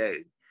that they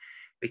do,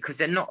 because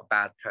they're not a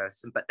bad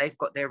person, but they've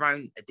got their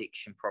own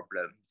addiction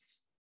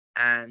problems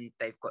and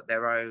they've got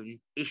their own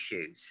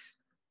issues.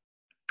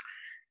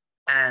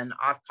 And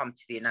I've come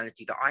to the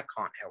analogy that I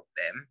can't help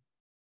them.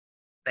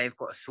 They've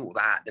got to sort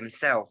that out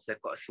themselves.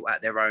 They've got to sort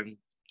out their own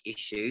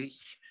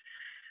issues.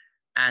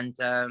 And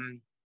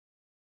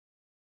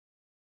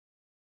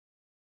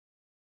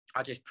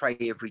I just pray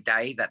every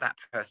day that that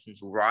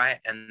person's all right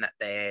and that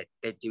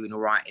they're doing all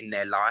right in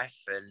their life.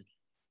 And,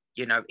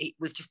 you know, it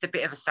was just a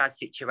bit of a sad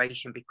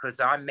situation because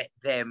I met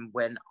them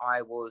when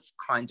I was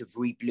kind of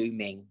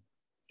reblooming,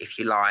 if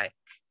you like.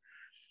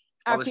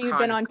 After you've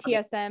been on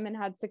TSM and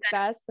had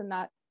success and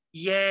that.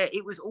 Yeah,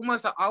 it was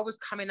almost like I was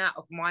coming out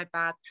of my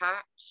bad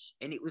patch,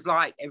 and it was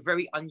like a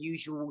very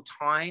unusual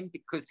time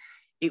because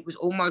it was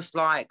almost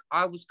like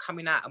I was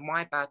coming out of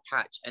my bad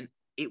patch, and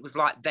it was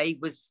like I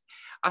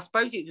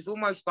suppose it was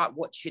almost like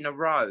watching a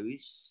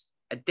rose,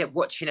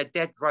 watching a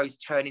dead rose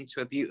turn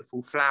into a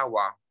beautiful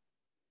flower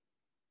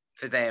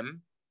for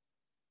them.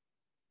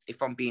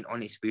 If I'm being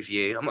honest with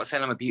you, I'm not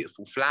saying I'm a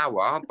beautiful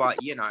flower,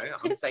 but, you know,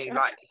 I'm saying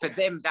like for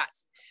them,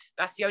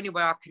 that's the only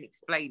way I can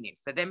explain it.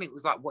 For them, it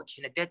was like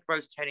watching a dead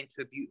rose turn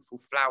into a beautiful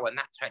flower, and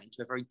that turned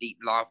into a very deep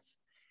love.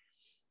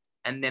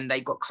 And then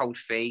they got cold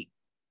feet.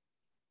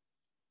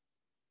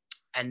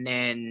 And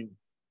then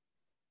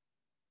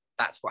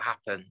that's what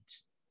happened.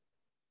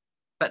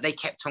 But they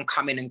kept on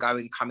coming and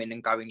going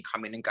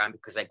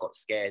because they got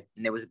scared.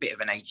 And there was a bit of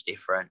an age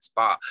difference.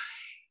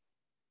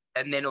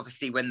 And then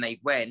obviously when they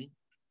went,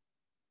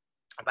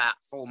 about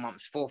 4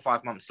 or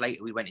 5 months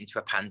later, we went into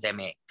a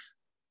pandemic.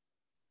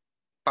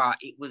 But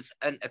it was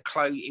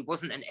it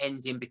wasn't an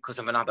ending because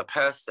of another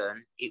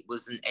person. It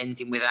was an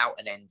ending without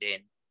an ending.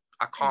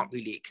 I can't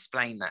really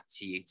explain that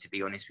to you, to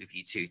be honest with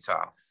you, Too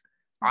Tough.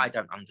 I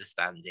don't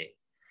understand it.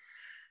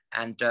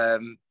 And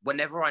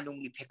whenever I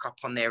normally pick up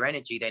on their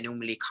energy, they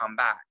normally come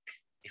back,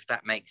 if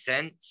that makes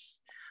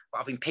sense. But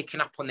I've been picking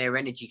up on their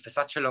energy for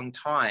such a long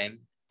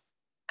time.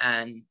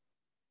 And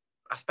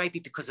I suppose maybe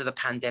because of the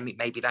pandemic,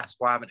 maybe that's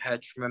why I haven't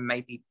heard from them.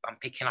 Maybe I'm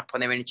picking up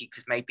on their energy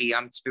because maybe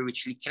I'm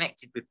spiritually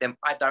connected with them.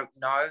 I don't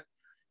know.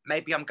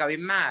 Maybe I'm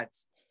going mad.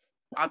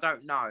 I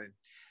don't know.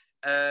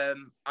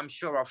 I'm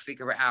sure I'll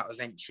figure it out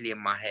eventually in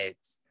my head.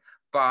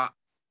 But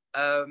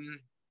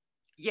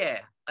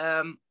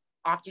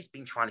I've just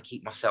been trying to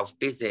keep myself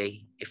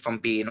busy, if I'm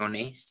being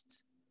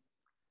honest.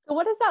 So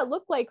what does that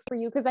look like for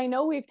you? Because I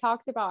know we've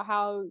talked about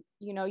how,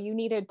 you know, you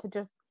needed to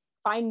just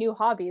find new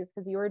hobbies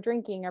because you were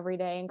drinking every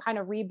day and kind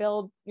of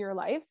rebuild your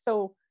life.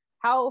 So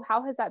how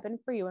has that been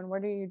for you, and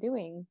what are you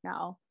doing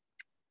now?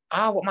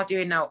 What am I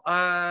doing now?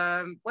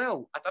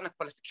 Well, I've done a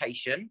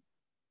qualification,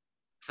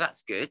 so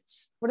that's good.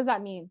 What does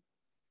that mean?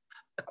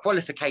 A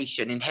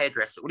qualification in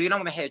hairdresser. Well, you know,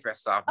 I'm a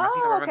hairdresser.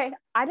 Okay.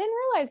 I didn't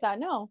realize that.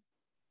 No.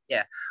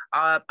 Yeah,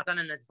 I've done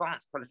an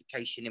advanced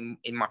qualification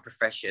in my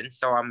profession.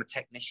 So I'm a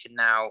technician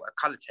now, a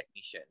colour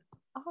technician.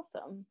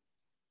 Awesome.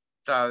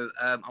 So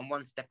I'm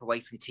one step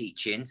away from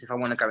teaching. So if I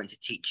want to go into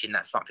teaching,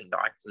 that's something that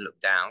I can look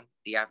down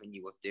the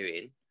avenue of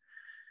doing.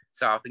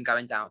 So I've been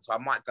going down. So I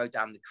might go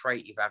down the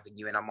creative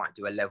avenue and I might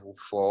do a level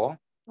 4.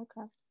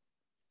 Okay.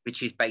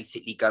 Which is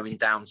basically going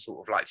down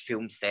sort of like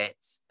film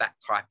sets, that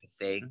type of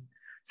thing.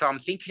 So I'm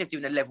thinking of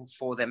doing a level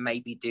 4, then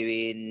maybe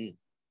doing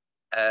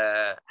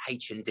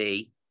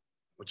H&D,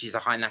 which is a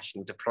high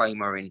national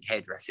diploma in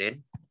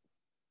hairdressing.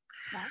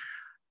 Wow.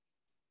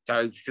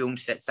 So film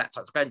sets, that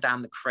type. So going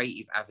down the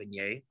creative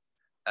avenue.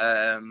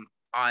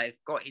 I've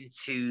got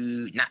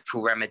into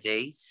natural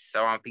remedies,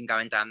 so I've been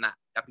going down that.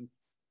 I've been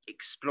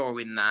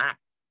exploring that.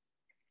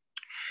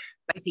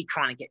 Basically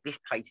trying to get this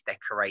place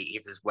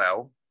decorated as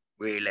well,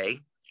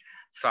 really.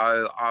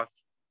 So I've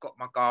got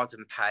my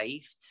garden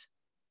paved,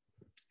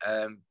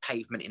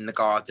 pavement in the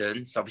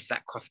garden. So obviously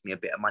that cost me a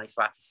bit of money,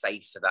 so I had to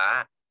save for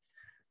that.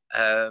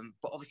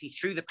 But obviously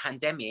through the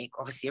pandemic,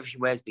 obviously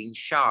everywhere's been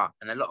shut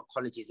and a lot of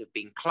colleges have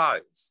been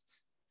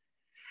closed.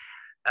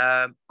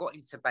 Got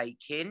into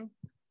baking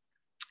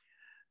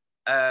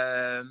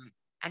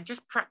and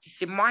just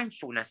practicing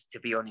mindfulness, to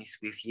be honest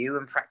with you,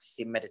 and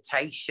practicing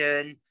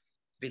meditation,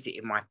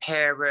 visiting my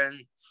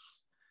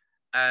parents,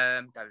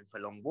 going for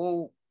long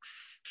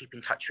walks, keeping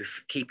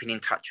in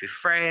touch with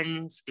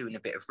friends, doing a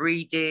bit of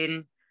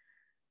reading,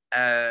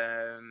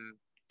 doing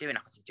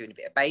a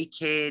bit of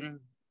baking.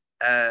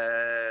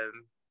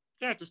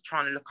 Just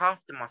trying to look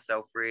after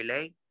myself,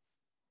 really.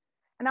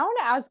 And I want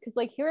to ask, because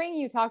like hearing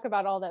you talk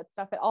about all that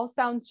stuff, it all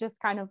sounds just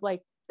kind of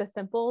like the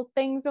simple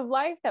things of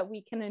life that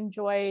we can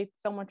enjoy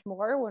so much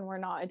more when we're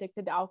not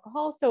addicted to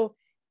alcohol. So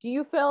do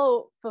you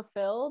feel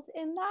fulfilled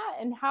in that?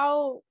 And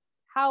how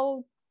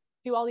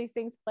do all these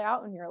things play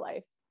out in your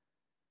life?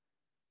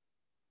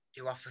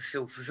 Do I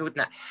feel fulfilled in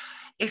that?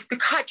 It's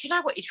because, you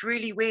know what, it's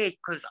really weird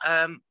because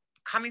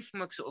coming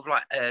from a sort of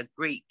like a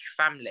Greek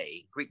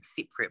family, Greek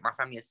Cypriot, my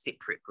family is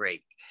Cypriot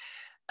Greek.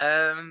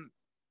 I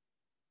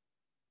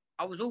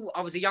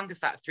was the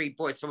youngest out of three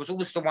boys, so I was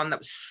always the one that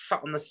was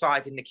sat on the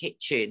side in the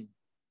kitchen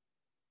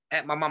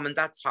at my mum and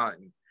dad's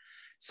home.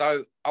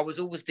 So I was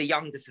always the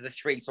youngest of the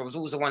three, so I was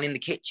always the one in the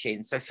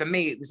kitchen. So for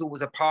me, it was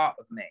always a part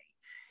of me.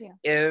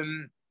 Yeah.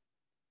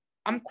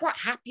 I'm quite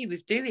happy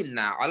with doing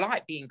that. I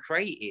like being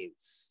creative,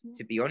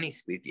 to be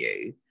honest with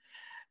you.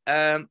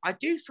 I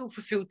do feel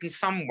fulfilled in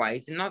some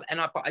ways,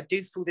 but I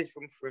do feel there's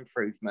room for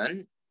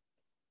improvement.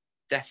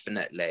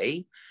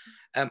 Definitely.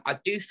 I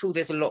do feel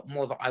there's a lot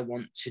more that I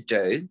want to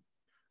do.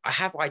 I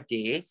have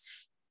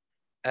ideas.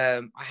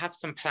 I have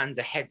some plans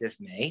ahead of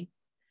me.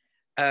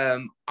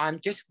 I'm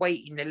just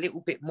waiting a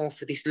little bit more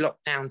for this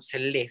lockdown to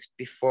lift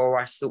before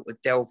I sort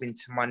of delve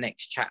into my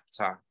next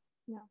chapter.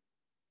 Yeah.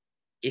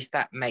 If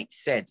that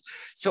makes sense.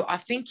 So I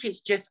think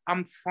it's just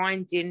I'm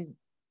finding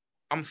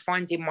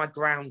my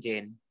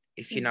grounding,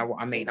 if you know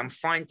what I mean. I'm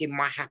finding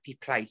my happy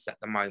place at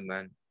the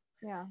moment.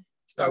 Yeah.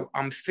 So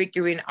I'm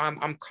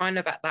kind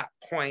of at that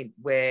point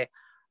where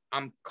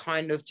I'm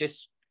kind of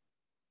just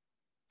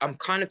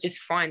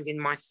finding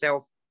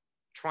myself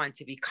trying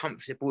to be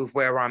comfortable with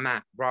where I'm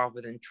at rather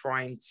than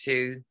trying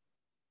to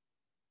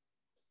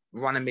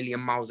run 1,000,000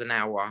 miles an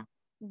hour.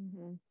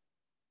 Mm-hmm.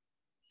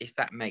 If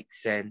that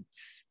makes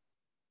sense.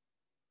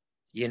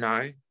 You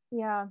know?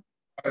 Yeah.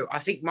 So I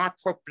think my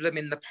problem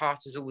in the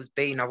past has always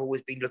been, I've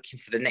always been looking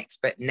for the next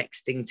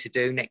thing to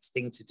do, next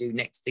thing to do,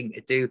 next thing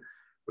to do.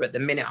 But at the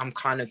minute, I'm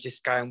kind of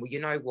just going, well,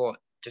 you know what?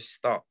 Just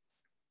stop.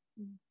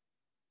 Mm.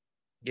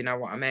 You know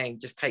what I mean?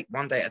 Just take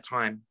one day at a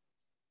time.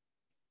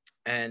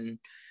 And,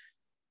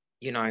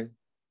 you know,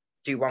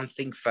 do one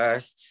thing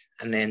first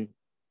and then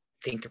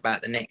think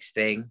about the next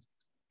thing.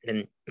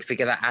 Then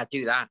figure that out,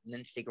 do that, and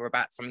then figure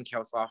about something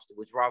else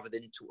afterwards, rather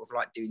than sort of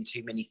like doing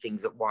too many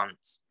things at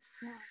once.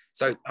 Yeah.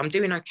 So I'm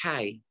doing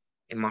okay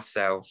in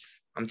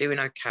myself. I'm doing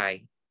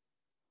okay.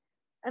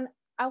 And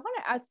I want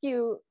to ask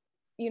you,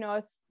 you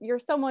know, you're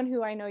someone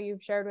who I know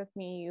you've shared with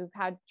me, you've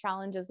had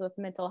challenges with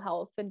mental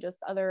health and just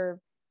other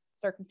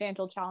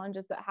circumstantial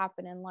challenges that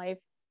happen in life.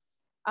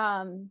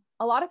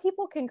 A lot of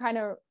people can kind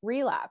of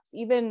relapse,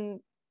 even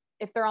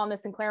if they're on the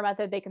Sinclair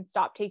method, they can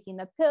stop taking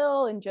the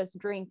pill and just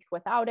drink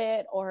without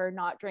it, or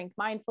not drink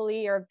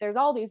mindfully, or there's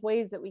all these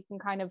ways that we can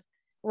kind of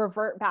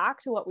revert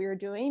back to what we were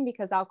doing,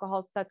 because alcohol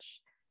is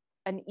such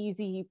an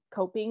easy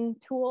coping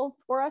tool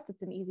for us.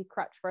 It's an easy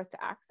crutch for us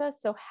to access.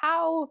 So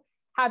how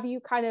have you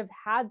kind of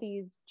had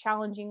these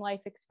challenging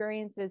life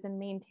experiences and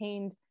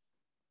maintained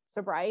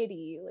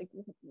sobriety? Like,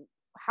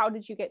 how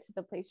did you get to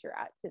the place you're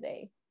at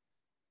today?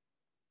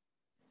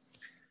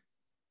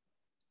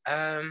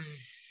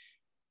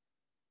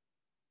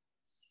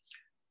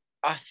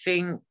 I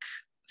think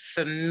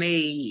for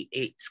me,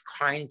 it's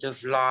kind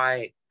of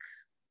like,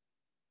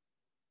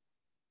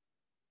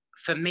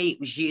 for me, it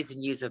was years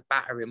and years of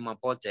battering my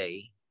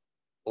body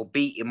or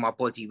beating my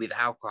body with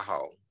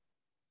alcohol.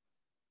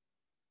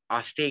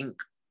 I think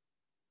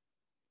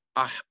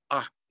I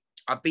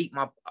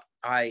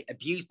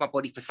abused my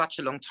body for such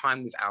a long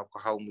time with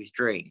alcohol and with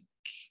drink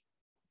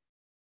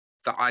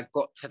that I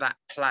got to that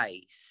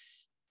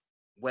place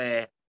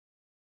where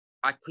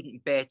I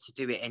couldn't bear to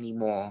do it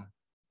anymore.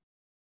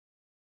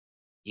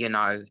 You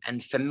know,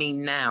 and for me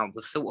now,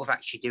 the thought of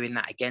actually doing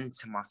that again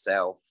to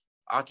myself,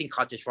 I think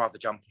I'd just rather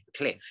jump off a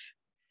cliff.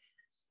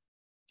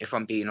 If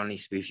I'm being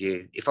honest with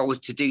you, if I was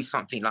to do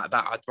something like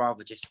that, I'd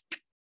rather just, do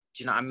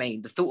you know what I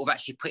mean? The thought of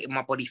actually putting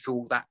my body through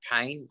all that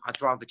pain,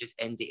 I'd rather just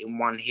end it in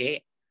one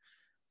hit.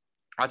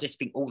 I just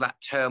think all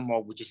that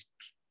turmoil would just,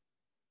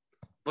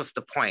 what's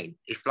the point?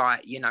 It's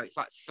like, you know, it's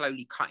like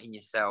slowly cutting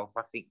yourself.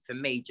 I think for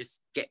me,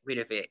 just get rid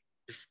of it.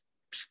 Just,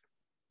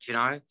 you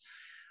know?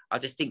 I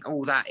just think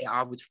all that,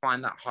 I would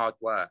find that hard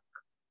work.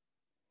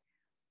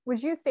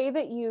 Would you say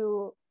that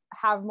you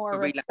have more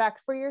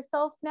respect for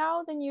yourself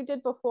now than you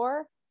did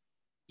before?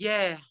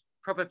 Yeah,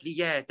 probably.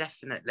 Yeah,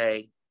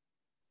 definitely.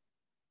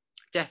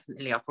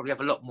 Definitely. I probably have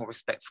a lot more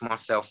respect for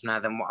myself now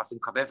than what I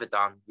think I've ever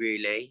done,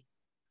 really.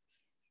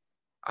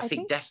 I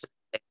think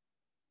definitely.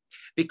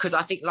 Because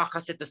I think, like I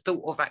said, the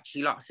thought of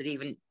actually, like I said,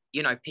 even,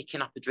 you know,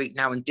 picking up a drink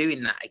now and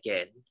doing that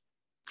again,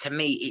 to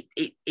me,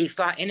 it's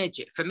like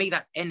energy. For me,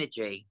 that's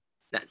energy.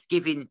 That's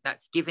giving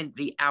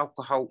the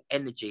alcohol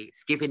energy.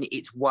 It's giving it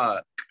its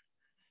work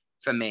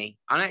for me.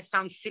 I know it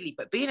sounds silly,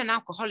 but being an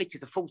alcoholic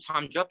is a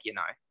full-time job, you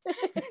know.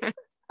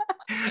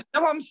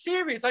 No, I'm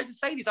serious. I just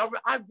say this.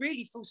 I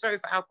really feel sorry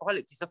for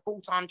alcoholics. It's a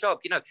full-time job,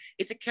 you know.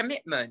 It's a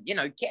commitment, you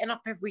know, getting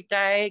up every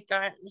day,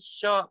 going to the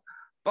shop,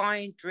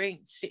 buying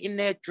drinks, sitting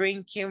there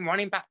drinking,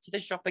 running back to the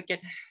shop again.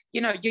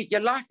 You know, your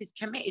life is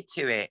committed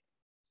to it.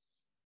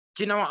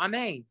 Do you know what I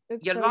mean?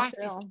 Your life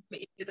is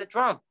committed to the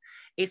drug.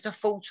 It's a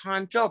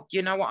full-time job. Do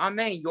you know what I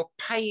mean? You're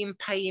paying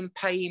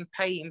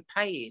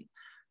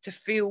to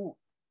feel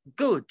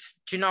good.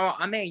 Do you know what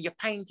I mean? You're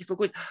paying to feel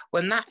good.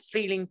 When that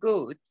feeling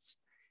good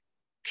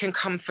can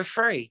come for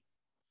free.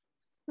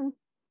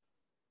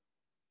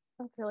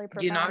 That's really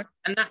profound. You know,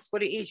 and that's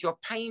what it is. You're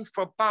paying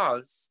for a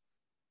buzz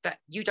that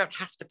you don't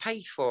have to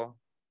pay for.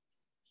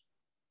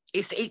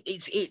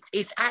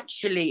 It's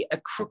actually a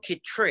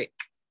crooked trick.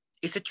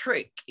 It's a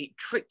trick. It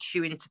tricks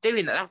you into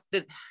doing that.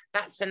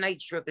 That's the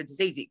nature of the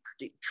disease.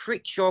 It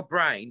tricks your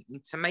brain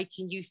into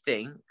making you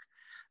think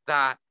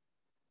that,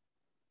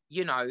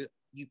 you know,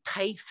 you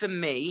pay for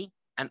me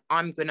and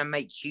I'm gonna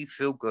make you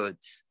feel good.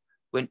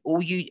 When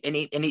all you and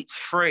it's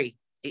free.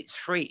 It's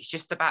free. It's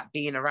just about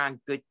being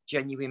around good,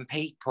 genuine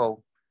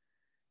people.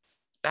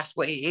 That's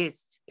what it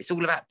is. It's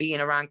all about being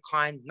around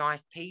kind,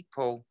 nice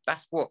people.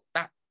 That's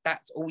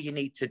all you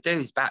need to do,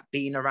 is about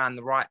being around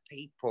the right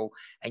people,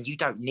 and you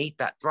don't need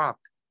that drug.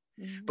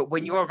 Mm-hmm. But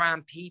when you're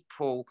around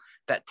people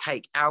that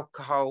take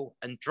alcohol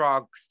and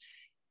drugs,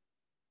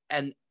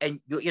 and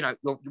when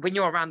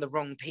you're around the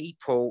wrong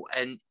people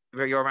and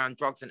you're around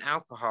drugs and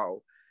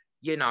alcohol,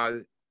 you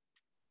know,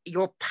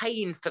 you're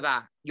paying for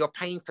that. You're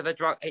paying for the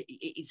drug.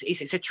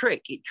 It's a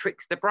trick. It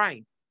tricks the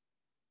brain.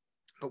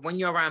 But when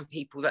you're around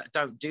people that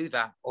don't do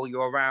that, or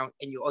you're around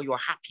and you're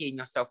happy in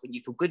yourself and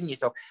you feel good in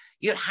yourself,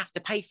 you don't have to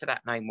pay for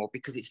that no more,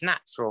 because it's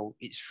natural,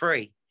 it's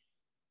free.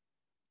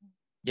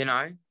 You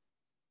know,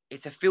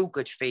 it's a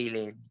feel-good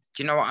feeling.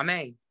 Do you know what I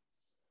mean?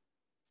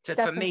 So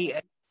definitely. For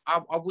me,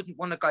 I wouldn't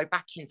want to go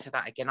back into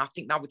that again. I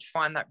think I would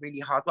find that really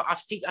hard. But I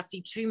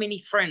see too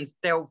many friends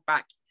delve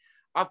back.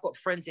 I've got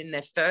friends in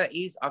their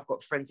 30s, I've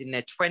got friends in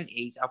their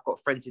 20s, I've got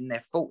friends in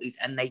their 40s,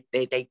 and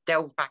they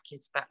delve back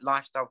into that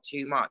lifestyle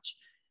too much.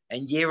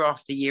 And year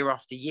after year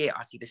after year,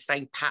 I see the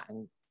same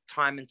pattern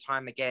time and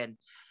time again,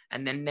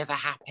 and they're never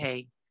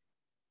happy.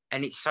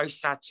 And it's so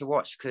sad to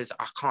watch, because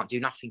I can't do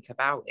nothing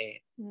about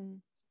it.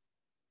 You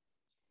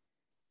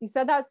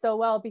said that so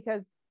well,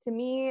 because to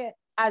me,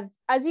 as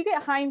you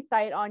get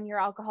hindsight on your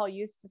alcohol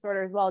use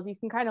disorder as well, as you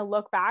can kind of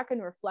look back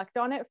and reflect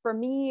on it, for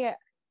me,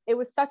 it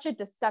was such a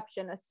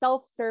deception, a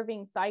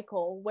self-serving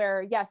cycle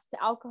where, yes,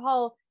 the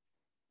alcohol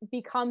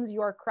becomes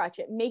your crutch.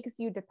 It makes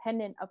you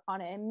dependent upon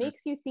it and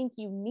makes you think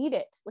you need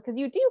it, because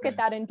you do get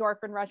that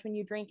endorphin rush when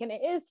you drink, and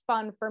it is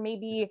fun for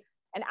maybe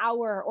an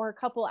hour or a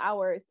couple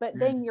hours, but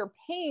then you're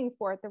paying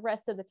for it the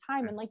rest of the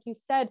time. And like you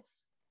said,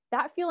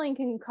 that feeling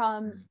can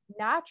come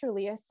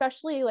naturally,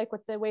 especially like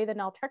with the way the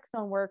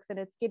naltrexone works, and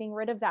it's getting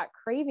rid of that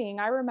craving.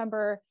 I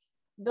remember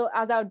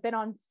as I had been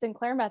on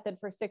Sinclair method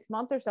for 6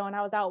 months or so, and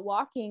I was out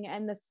walking,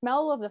 and the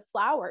smell of the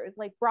flowers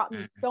like brought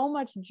me so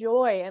much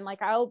joy, and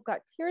like I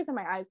got tears in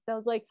my eyes. So I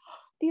was like, oh,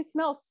 these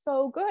smell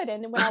so good.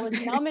 And when I was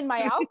numb in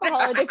my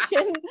alcohol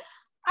addiction,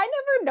 I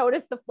never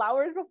noticed the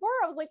flowers before.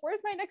 I was like,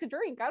 where's my next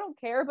drink? I don't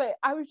care. But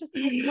I was just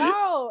like,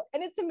 wow.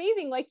 And it's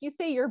amazing. Like you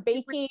say, you're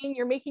baking,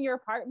 you're making your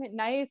apartment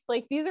nice.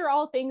 Like these are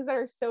all things that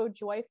are so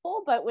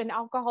joyful. But when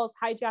alcohol's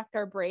hijacked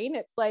our brain,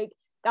 it's like,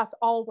 that's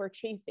all we're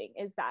chasing,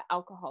 is that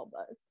alcohol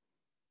buzz.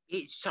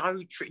 It's so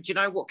true. Do you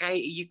know what,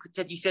 Katie?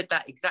 You said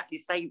that exactly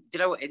the same. Do you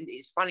know what? And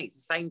it's funny. It's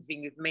the same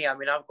thing with me. I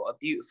mean, I've got a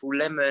beautiful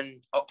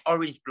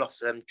orange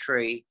blossom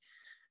tree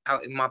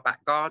out in my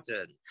back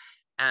garden.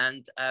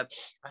 And I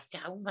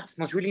said, oh, that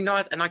smells really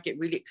nice. And I get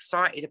really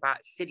excited about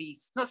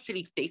it's not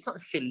a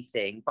silly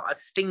thing, but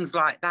it's things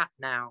like that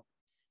now.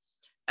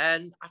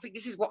 And I think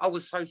this is what I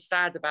was so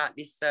sad about,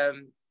 this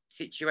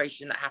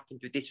situation that happened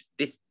with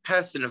this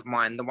person of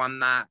mine, the one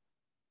that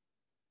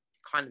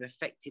kind of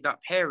affected up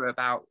here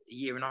about a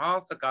year and a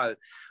half ago,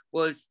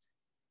 was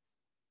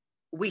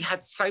we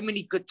had so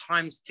many good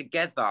times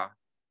together.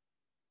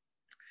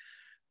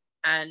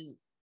 And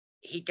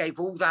he gave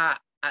all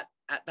that at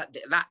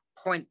that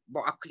point.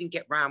 What I couldn't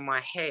get around my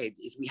head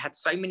is we had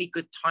so many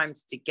good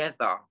times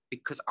together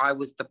because I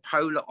was the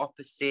polar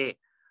opposite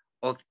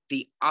of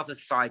the other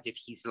side of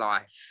his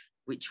life,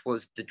 which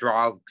was the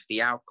drugs,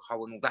 the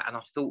alcohol and all that. And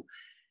I thought,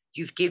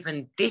 you've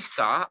given this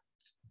up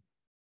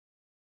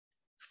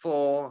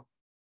for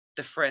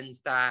the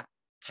friends that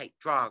take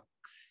drugs,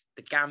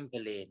 the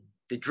gambling,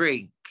 the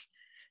drink,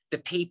 the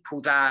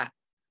people that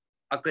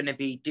are going to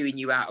be doing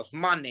you out of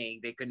money.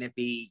 They're going to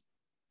be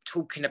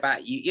talking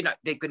about you, you know,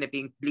 they're going to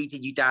be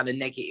leading you down a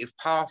negative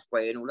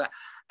pathway and all that.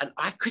 And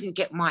I couldn't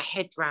get my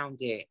head around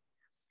it.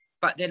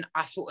 But then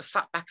I sort of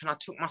sat back and I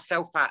took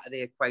myself out of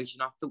the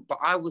equation. I thought, but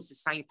I was the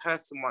same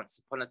person once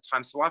upon a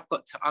time. So I've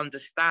got to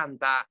understand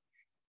that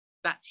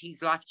that's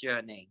his life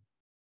journey.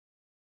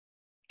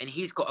 And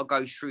he's got to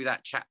go through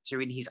that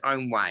chapter in his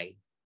own way.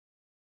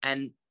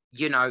 And,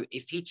 you know,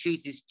 if he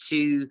chooses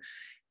to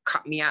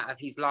cut me out of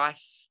his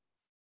life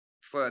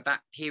for that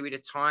period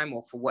of time,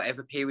 or for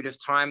whatever period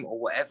of time or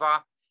whatever,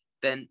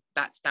 then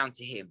that's down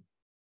to him.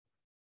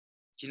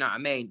 Do you know what I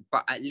mean?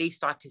 But at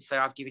least I can say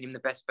I've given him the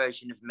best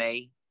version of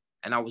me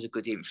and I was a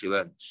good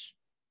influence.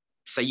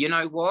 So you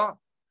know what?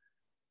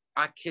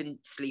 I can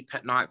sleep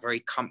at night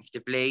very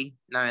comfortably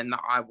knowing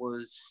that I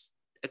was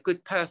a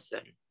good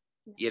person,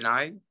 you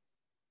know?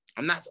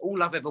 And that's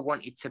all I've ever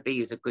wanted to be,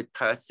 is a good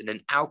person.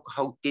 And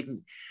alcohol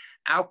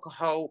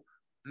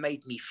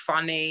made me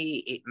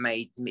funny.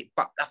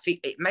 But I think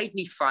it made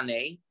me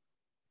funny.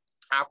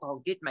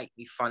 Alcohol did make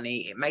me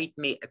funny. It made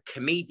me a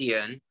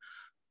comedian.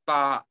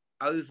 But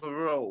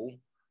overall,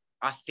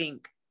 I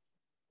think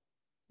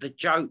the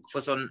joke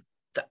was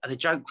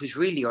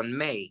really on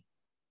me.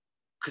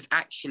 Because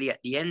actually, at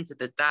the end of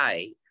the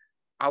day,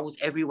 I was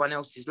everyone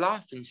else's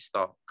laughing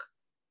stock.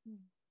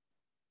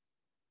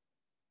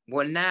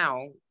 Well,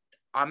 now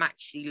I'm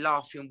actually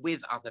laughing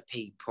with other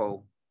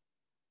people.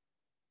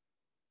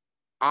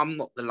 I'm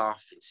not the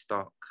laughing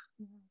stock.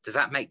 Does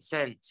that make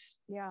sense?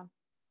 Yeah.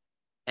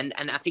 And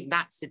I think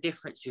that's the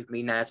difference with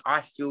me now, is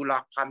I feel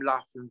like I'm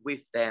laughing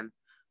with them.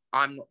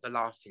 I'm not the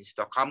laughing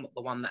stock. I'm not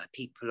the one that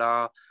people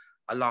are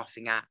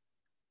laughing at.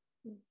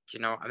 Do you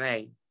know what I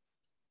mean?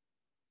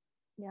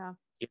 Yeah.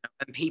 You know,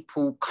 and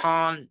people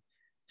can't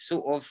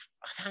sort of,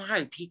 I don't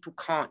know, people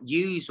can't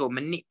use or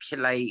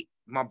manipulate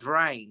my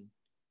brain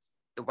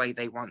the way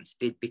they once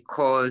did,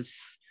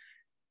 because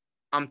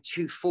I'm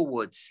too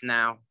forwards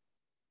now.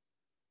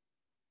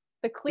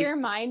 The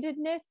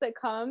clear-mindedness that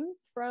comes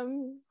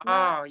from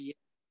that, yeah,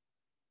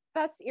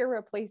 that's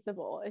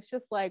irreplaceable. It's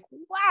just like,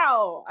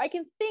 wow, I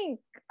can think,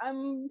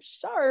 I'm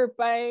sharp,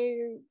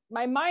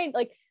 my mind,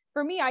 like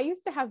for me, I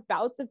used to have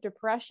bouts of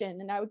depression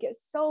and I would get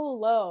so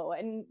low.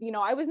 And, you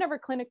know, I was never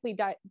clinically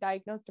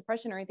diagnosed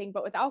depression or anything,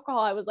 but with alcohol,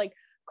 I was like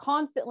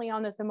constantly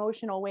on this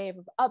emotional wave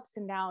of ups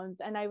and downs.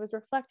 And I was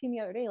reflecting the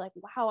other day, like,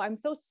 wow, I'm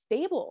so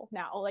stable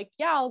now. Like,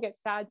 yeah, I'll get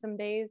sad some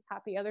days,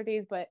 happy other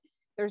days, but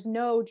there's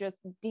no just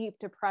deep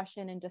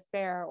depression and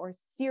despair or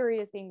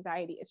serious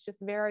anxiety. It's just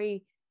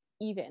very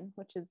even,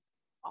 which is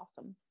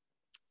awesome.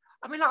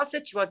 I mean, like I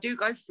said to you, I do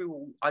go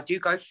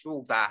through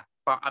all that,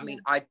 but I mean,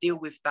 I deal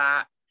with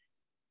that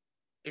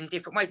in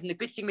different ways. And the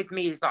good thing with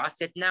me is, like I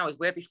said, now is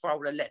where before I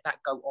would have let that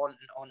go on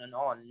and on and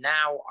on.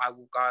 Now I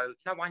will go,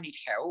 no, I need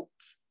help.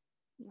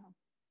 Yeah.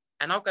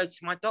 And I'll go to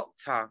my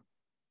doctor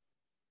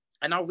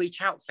and I'll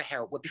reach out for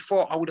help. Where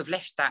before I would have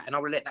left that and I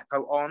would let that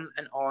go on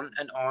and on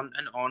and on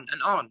and on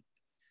and on.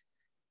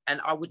 And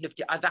I wouldn't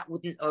have, that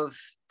wouldn't have,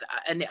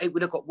 and it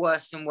would have got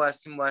worse and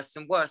worse and worse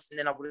and worse. And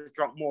then I would have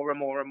drunk more and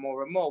more and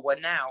more and more. Where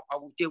now I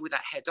will deal with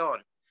that head on.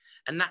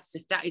 And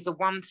that is the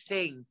one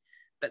thing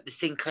that the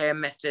Sinclair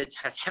method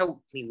has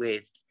helped me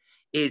with,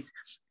 is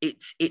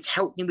it's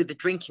helped me with the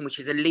drinking, which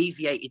has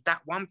alleviated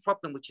that one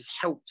problem, which has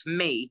helped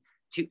me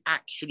to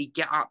actually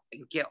get up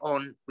and get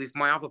on with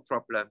my other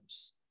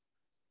problems.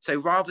 So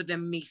rather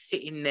than me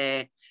sitting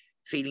there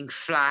feeling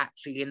flat,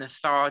 feeling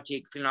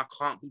lethargic, feeling I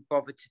can't be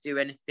bothered to do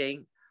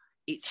anything,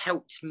 it's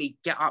helped me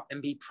get up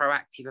and be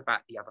proactive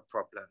about the other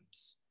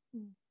problems. Do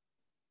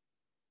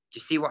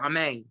you see what I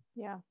mean?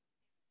 Yeah.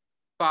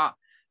 But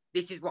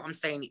this is what I'm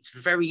saying. It's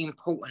very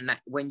important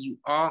that when you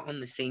are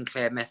on the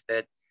Sinclair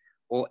method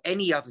or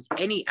any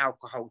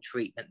alcohol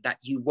treatment, that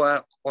you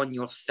work on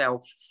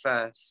yourself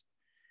first.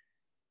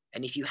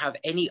 And if you have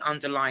any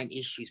underlying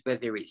issues,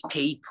 whether it's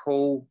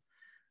people,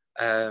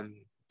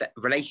 that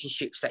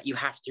relationships that you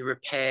have to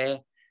repair,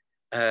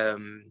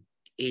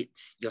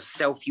 it's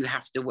yourself you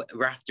have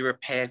to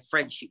repair,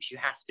 friendships you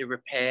have to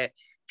repair,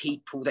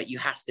 people that you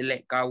have to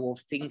let go of,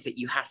 things that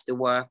you have to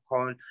work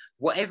on,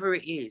 whatever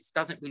it is,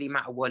 doesn't really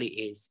matter what it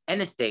is,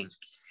 anything,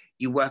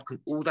 you work on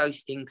all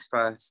those things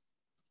first.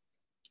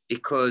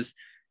 Because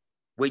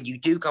when you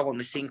do go on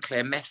the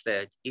Sinclair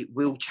method, it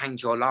will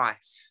change your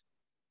life.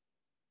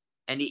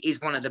 And it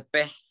is one of the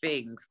best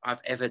things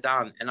I've ever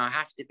done. And I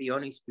have to be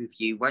honest with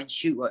you,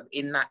 once you are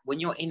in that, when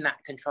you're in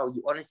that control,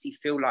 you honestly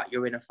feel like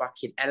you're in a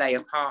fucking LA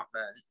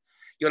apartment.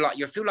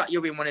 You feel like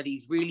you're in one of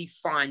these really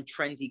fine,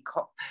 trendy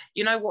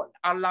you know what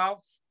I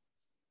love?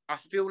 I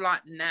feel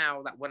like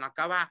now that when I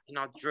go out and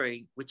I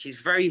drink, which is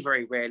very,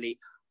 very rarely,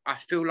 I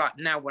feel like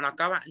now when I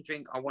go out and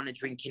drink, I want to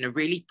drink in a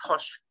really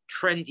posh,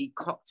 trendy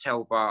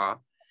cocktail bar.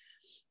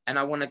 And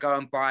I want to go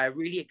and buy a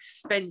really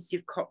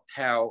expensive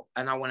cocktail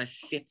and I want to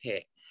sip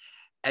it.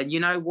 And you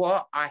know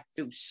what? I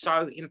feel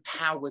so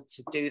empowered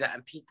to do that.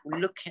 And people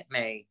look at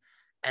me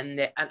and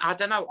I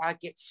don't know, I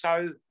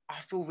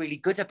feel really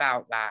good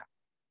about that.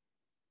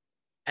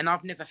 And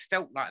I've never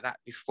felt like that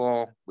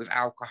before with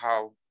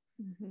alcohol.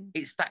 Mm-hmm.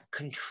 It's that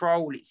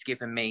control it's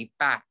given me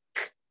back.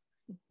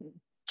 Mm-hmm.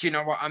 Do you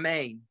know what I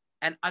mean?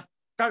 And I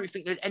don't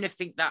think there's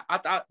anything that,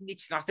 I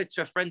said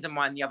to a friend of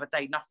mine the other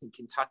day, nothing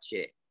can touch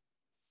it.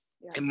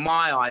 Yeah. In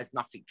my eyes,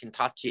 nothing can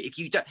touch it. If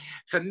you don't,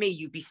 for me,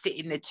 you'd be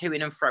sitting there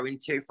to-ing and fro-ing,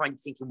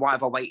 thinking, why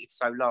have I waited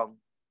so long?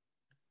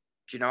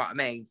 Do you know what I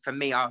mean? For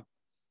me,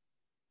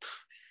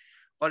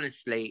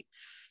 honestly,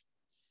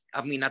 I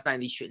don't know,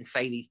 you shouldn't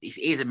say these. This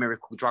is a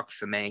miracle drug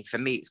for me. For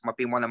me, it's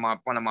been one of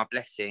my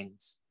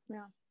blessings.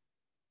 Yeah,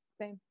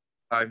 same.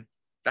 So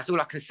that's all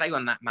I can say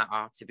on that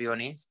matter, to be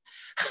honest.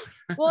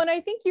 Well, and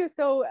I think you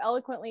so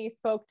eloquently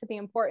spoke to the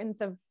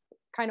importance of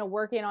kind of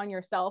working on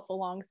yourself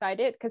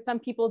alongside it, because some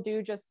people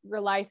do just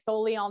rely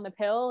solely on the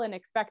pill and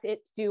expect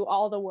it to do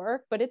all the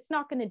work, but it's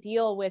not going to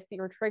deal with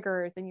your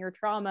triggers and your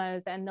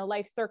traumas and the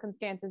life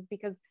circumstances,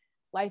 because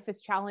life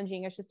is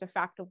challenging. It's just a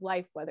fact of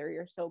life, whether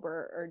you're sober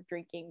or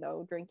drinking,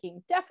 though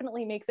drinking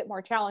definitely makes it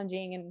more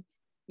challenging, and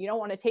you don't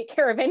want to take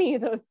care of any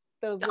of those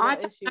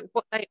issues.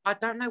 I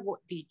don't know what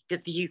the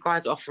you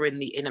guys offer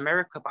in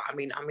America, but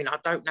I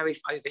don't know if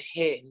over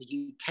here in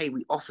the UK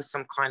we offer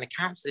some kind of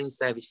counselling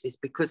service for this,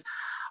 because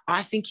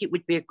I think it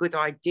would be a good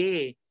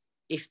idea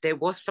if there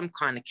was some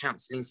kind of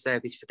counselling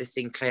service for the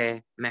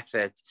Sinclair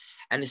method,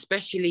 and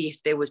especially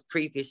if there was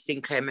previous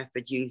Sinclair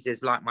method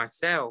users like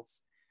myself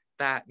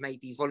that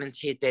maybe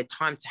volunteered their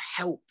time to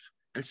help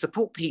and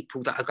support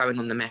people that are going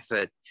on the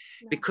method.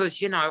 Yeah.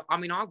 Because, I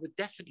mean, I'd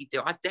definitely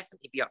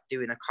be up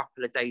doing a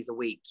couple of days a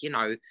week,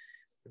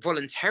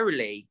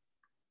 voluntarily,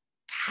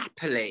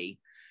 happily,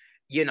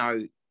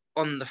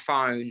 on the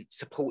phone,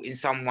 supporting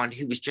someone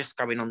who was just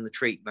going on the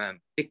treatment.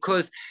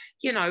 Because,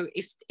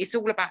 it's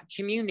all about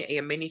community.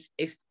 I mean,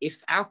 if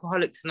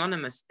Alcoholics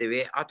Anonymous do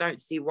it, I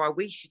don't see why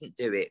we shouldn't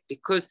do it.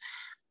 Because,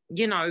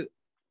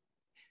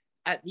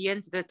 at the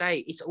end of the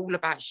day, it's all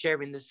about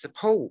sharing the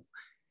support.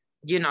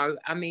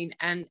 I mean,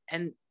 and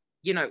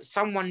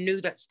someone new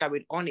that's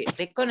going on it,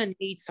 they're going to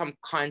need some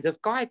kind of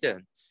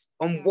guidance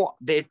on what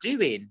they're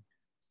doing.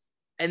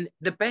 And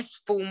the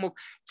best form of,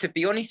 to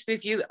be honest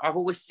with you, I've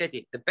always said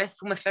it, the best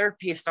form of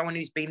therapy is someone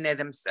who's been there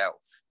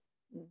themselves.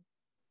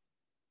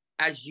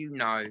 As you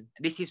know,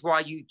 this is why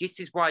your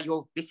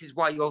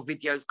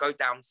videos go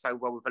down so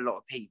well with a lot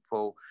of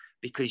people,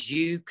 because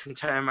you can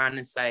turn around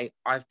and say,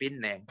 I've been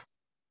there.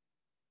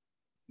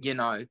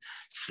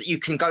 So you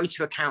can go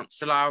to a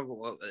counsellor,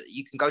 or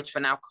you can go to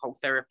an alcohol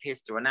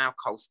therapist or an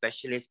alcohol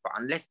specialist, but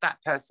unless that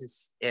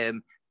person's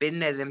been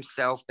there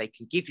themselves, they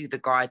can give you the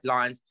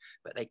guidelines,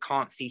 but they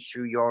can't see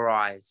through your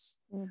eyes.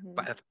 Mm-hmm.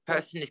 But if a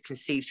person can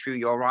see through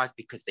your eyes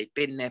because they've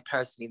been there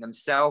personally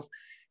themselves,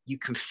 you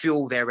can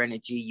feel their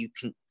energy, you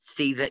can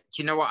see that,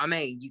 you know what I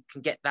mean? You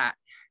can get that,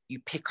 you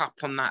pick up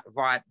on that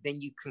vibe, then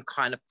you can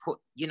kind of put,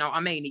 you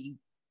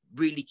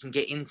really can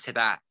get into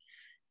that.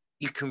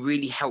 You can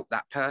really help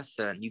that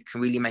person. You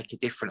can really make a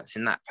difference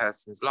in that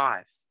person's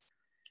life.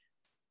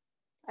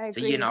 I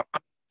agree. So,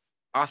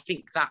 I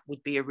think that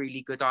would be a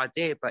really good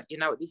idea. But,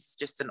 this is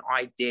just an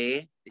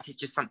idea. This is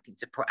just something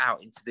to put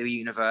out into the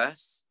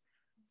universe.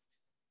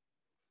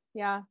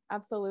 Yeah,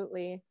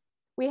 absolutely.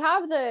 We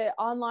have the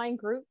online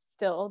groups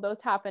still.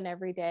 Those happen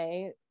every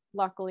day,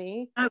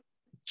 luckily. Do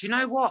you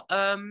know what?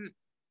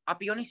 I'll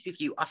be honest with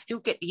you. I still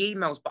get the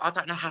emails, but I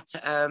don't know how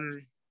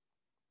to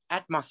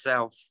add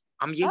myself.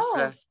 I'm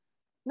useless.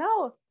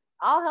 No,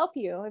 I'll help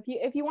you.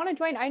 If you want to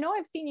join, I know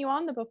I've seen you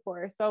on the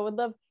before, so I would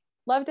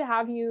love to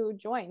have you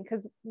join,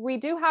 because we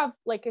do have,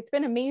 it's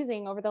been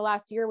amazing over the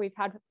last year. We've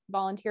had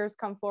volunteers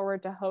come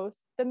forward to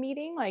host the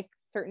meeting,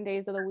 certain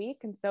days of the week.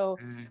 And so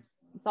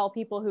it's all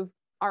people who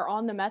are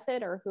on the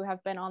method or who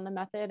have been on the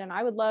method. And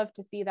I would love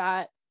to see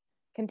that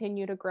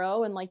continue to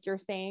grow. And like you're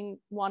saying,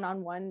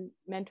 one-on-one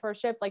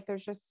mentorship,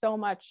 there's just so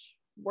much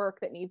work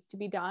that needs to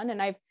be done. And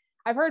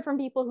I've heard from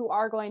people who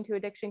are going to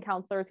addiction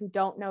counselors who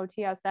don't know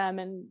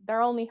TSM, and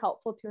they're only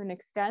helpful to an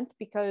extent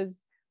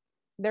because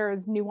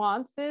there's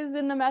nuances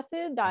in the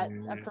method that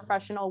a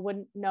professional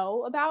wouldn't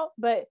know about.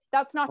 But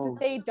that's not to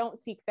say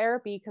don't seek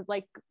therapy, because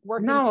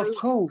working of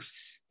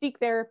course, seek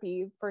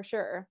therapy for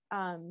sure.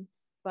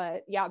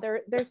 But yeah,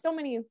 there's so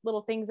many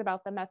little things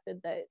about the method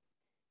that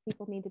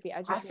people need to be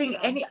educated. I think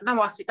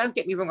don't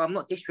get me wrong, I'm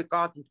not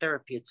disregarding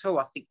therapy at all.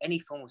 I think any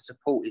form of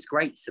support is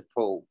great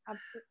support.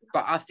 Absolutely.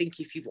 But I think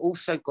if you've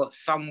also got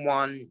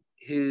someone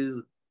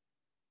who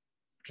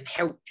can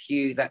help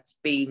you, that's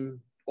been,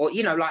 or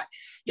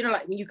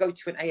when you go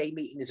to an AA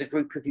meeting, there's a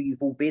group of you,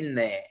 you've all been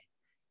there.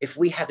 If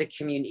we had a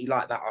community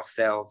like that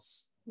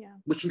ourselves,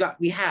 which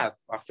we have,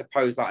 I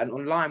suppose, an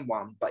online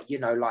one, but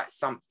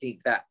something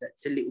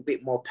that's a little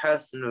bit more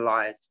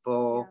personalized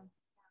for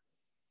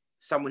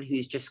someone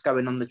who's just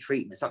going on the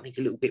treatment, something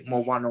a little bit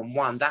more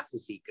one-on-one, that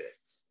would be good.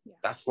 Yeah.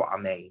 That's what I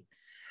mean.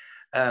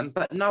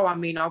 But no, I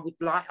mean, I would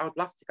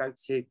love to go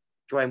to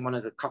join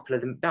a couple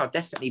of them. No,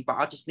 definitely. But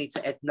I just need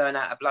to learn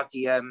how to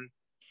bloody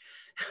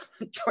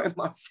join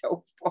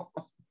myself off.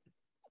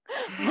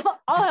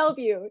 I'll help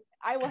you.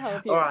 I will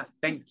help you. All right.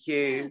 Thank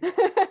you.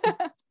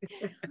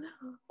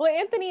 Well,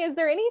 Anthony, is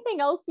there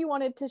anything else you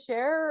wanted to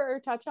share or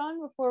touch on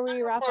before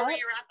we wrap up?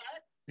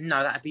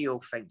 No, that'd be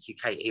all. Thank you,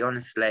 Katie.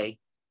 Honestly.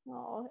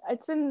 Oh,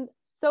 it's been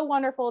so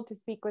wonderful to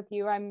speak with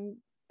you. I'm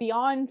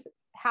beyond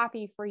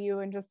happy for you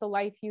and just the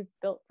life you've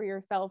built for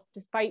yourself,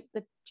 despite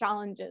the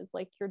challenges.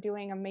 You're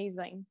doing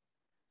amazing.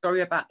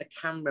 Sorry about the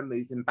camera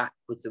moving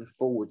backwards and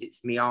forwards.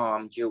 It's my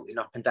arm jolting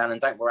up and down. And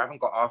don't worry, I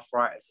haven't got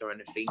arthritis or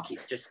anything.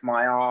 It's just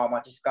my arm. I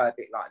just go a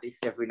bit like this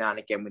every now and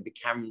again with the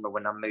camera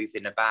when I'm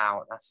moving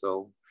about. That's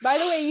all. By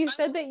the way, you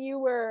said that you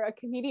were a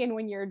comedian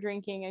when you were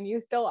drinking, and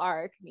you still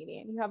are a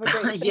comedian. You have a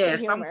great sense of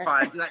humor.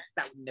 Sometimes that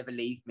would never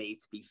leave me,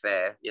 to be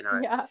fair,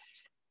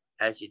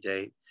 as you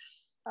do.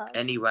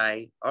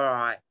 Anyway, all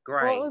right,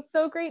 great. Well, it was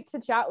so great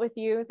to chat with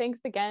you. Thanks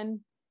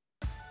again.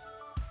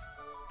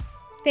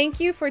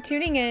 Thank you for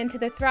tuning in to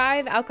the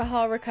Thrive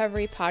Alcohol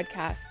Recovery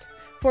Podcast.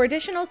 For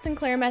additional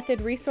Sinclair Method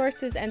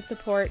resources and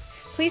support,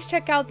 please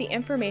check out the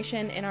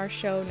information in our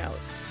show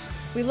notes.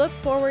 We look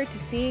forward to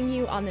seeing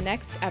you on the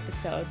next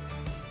episode.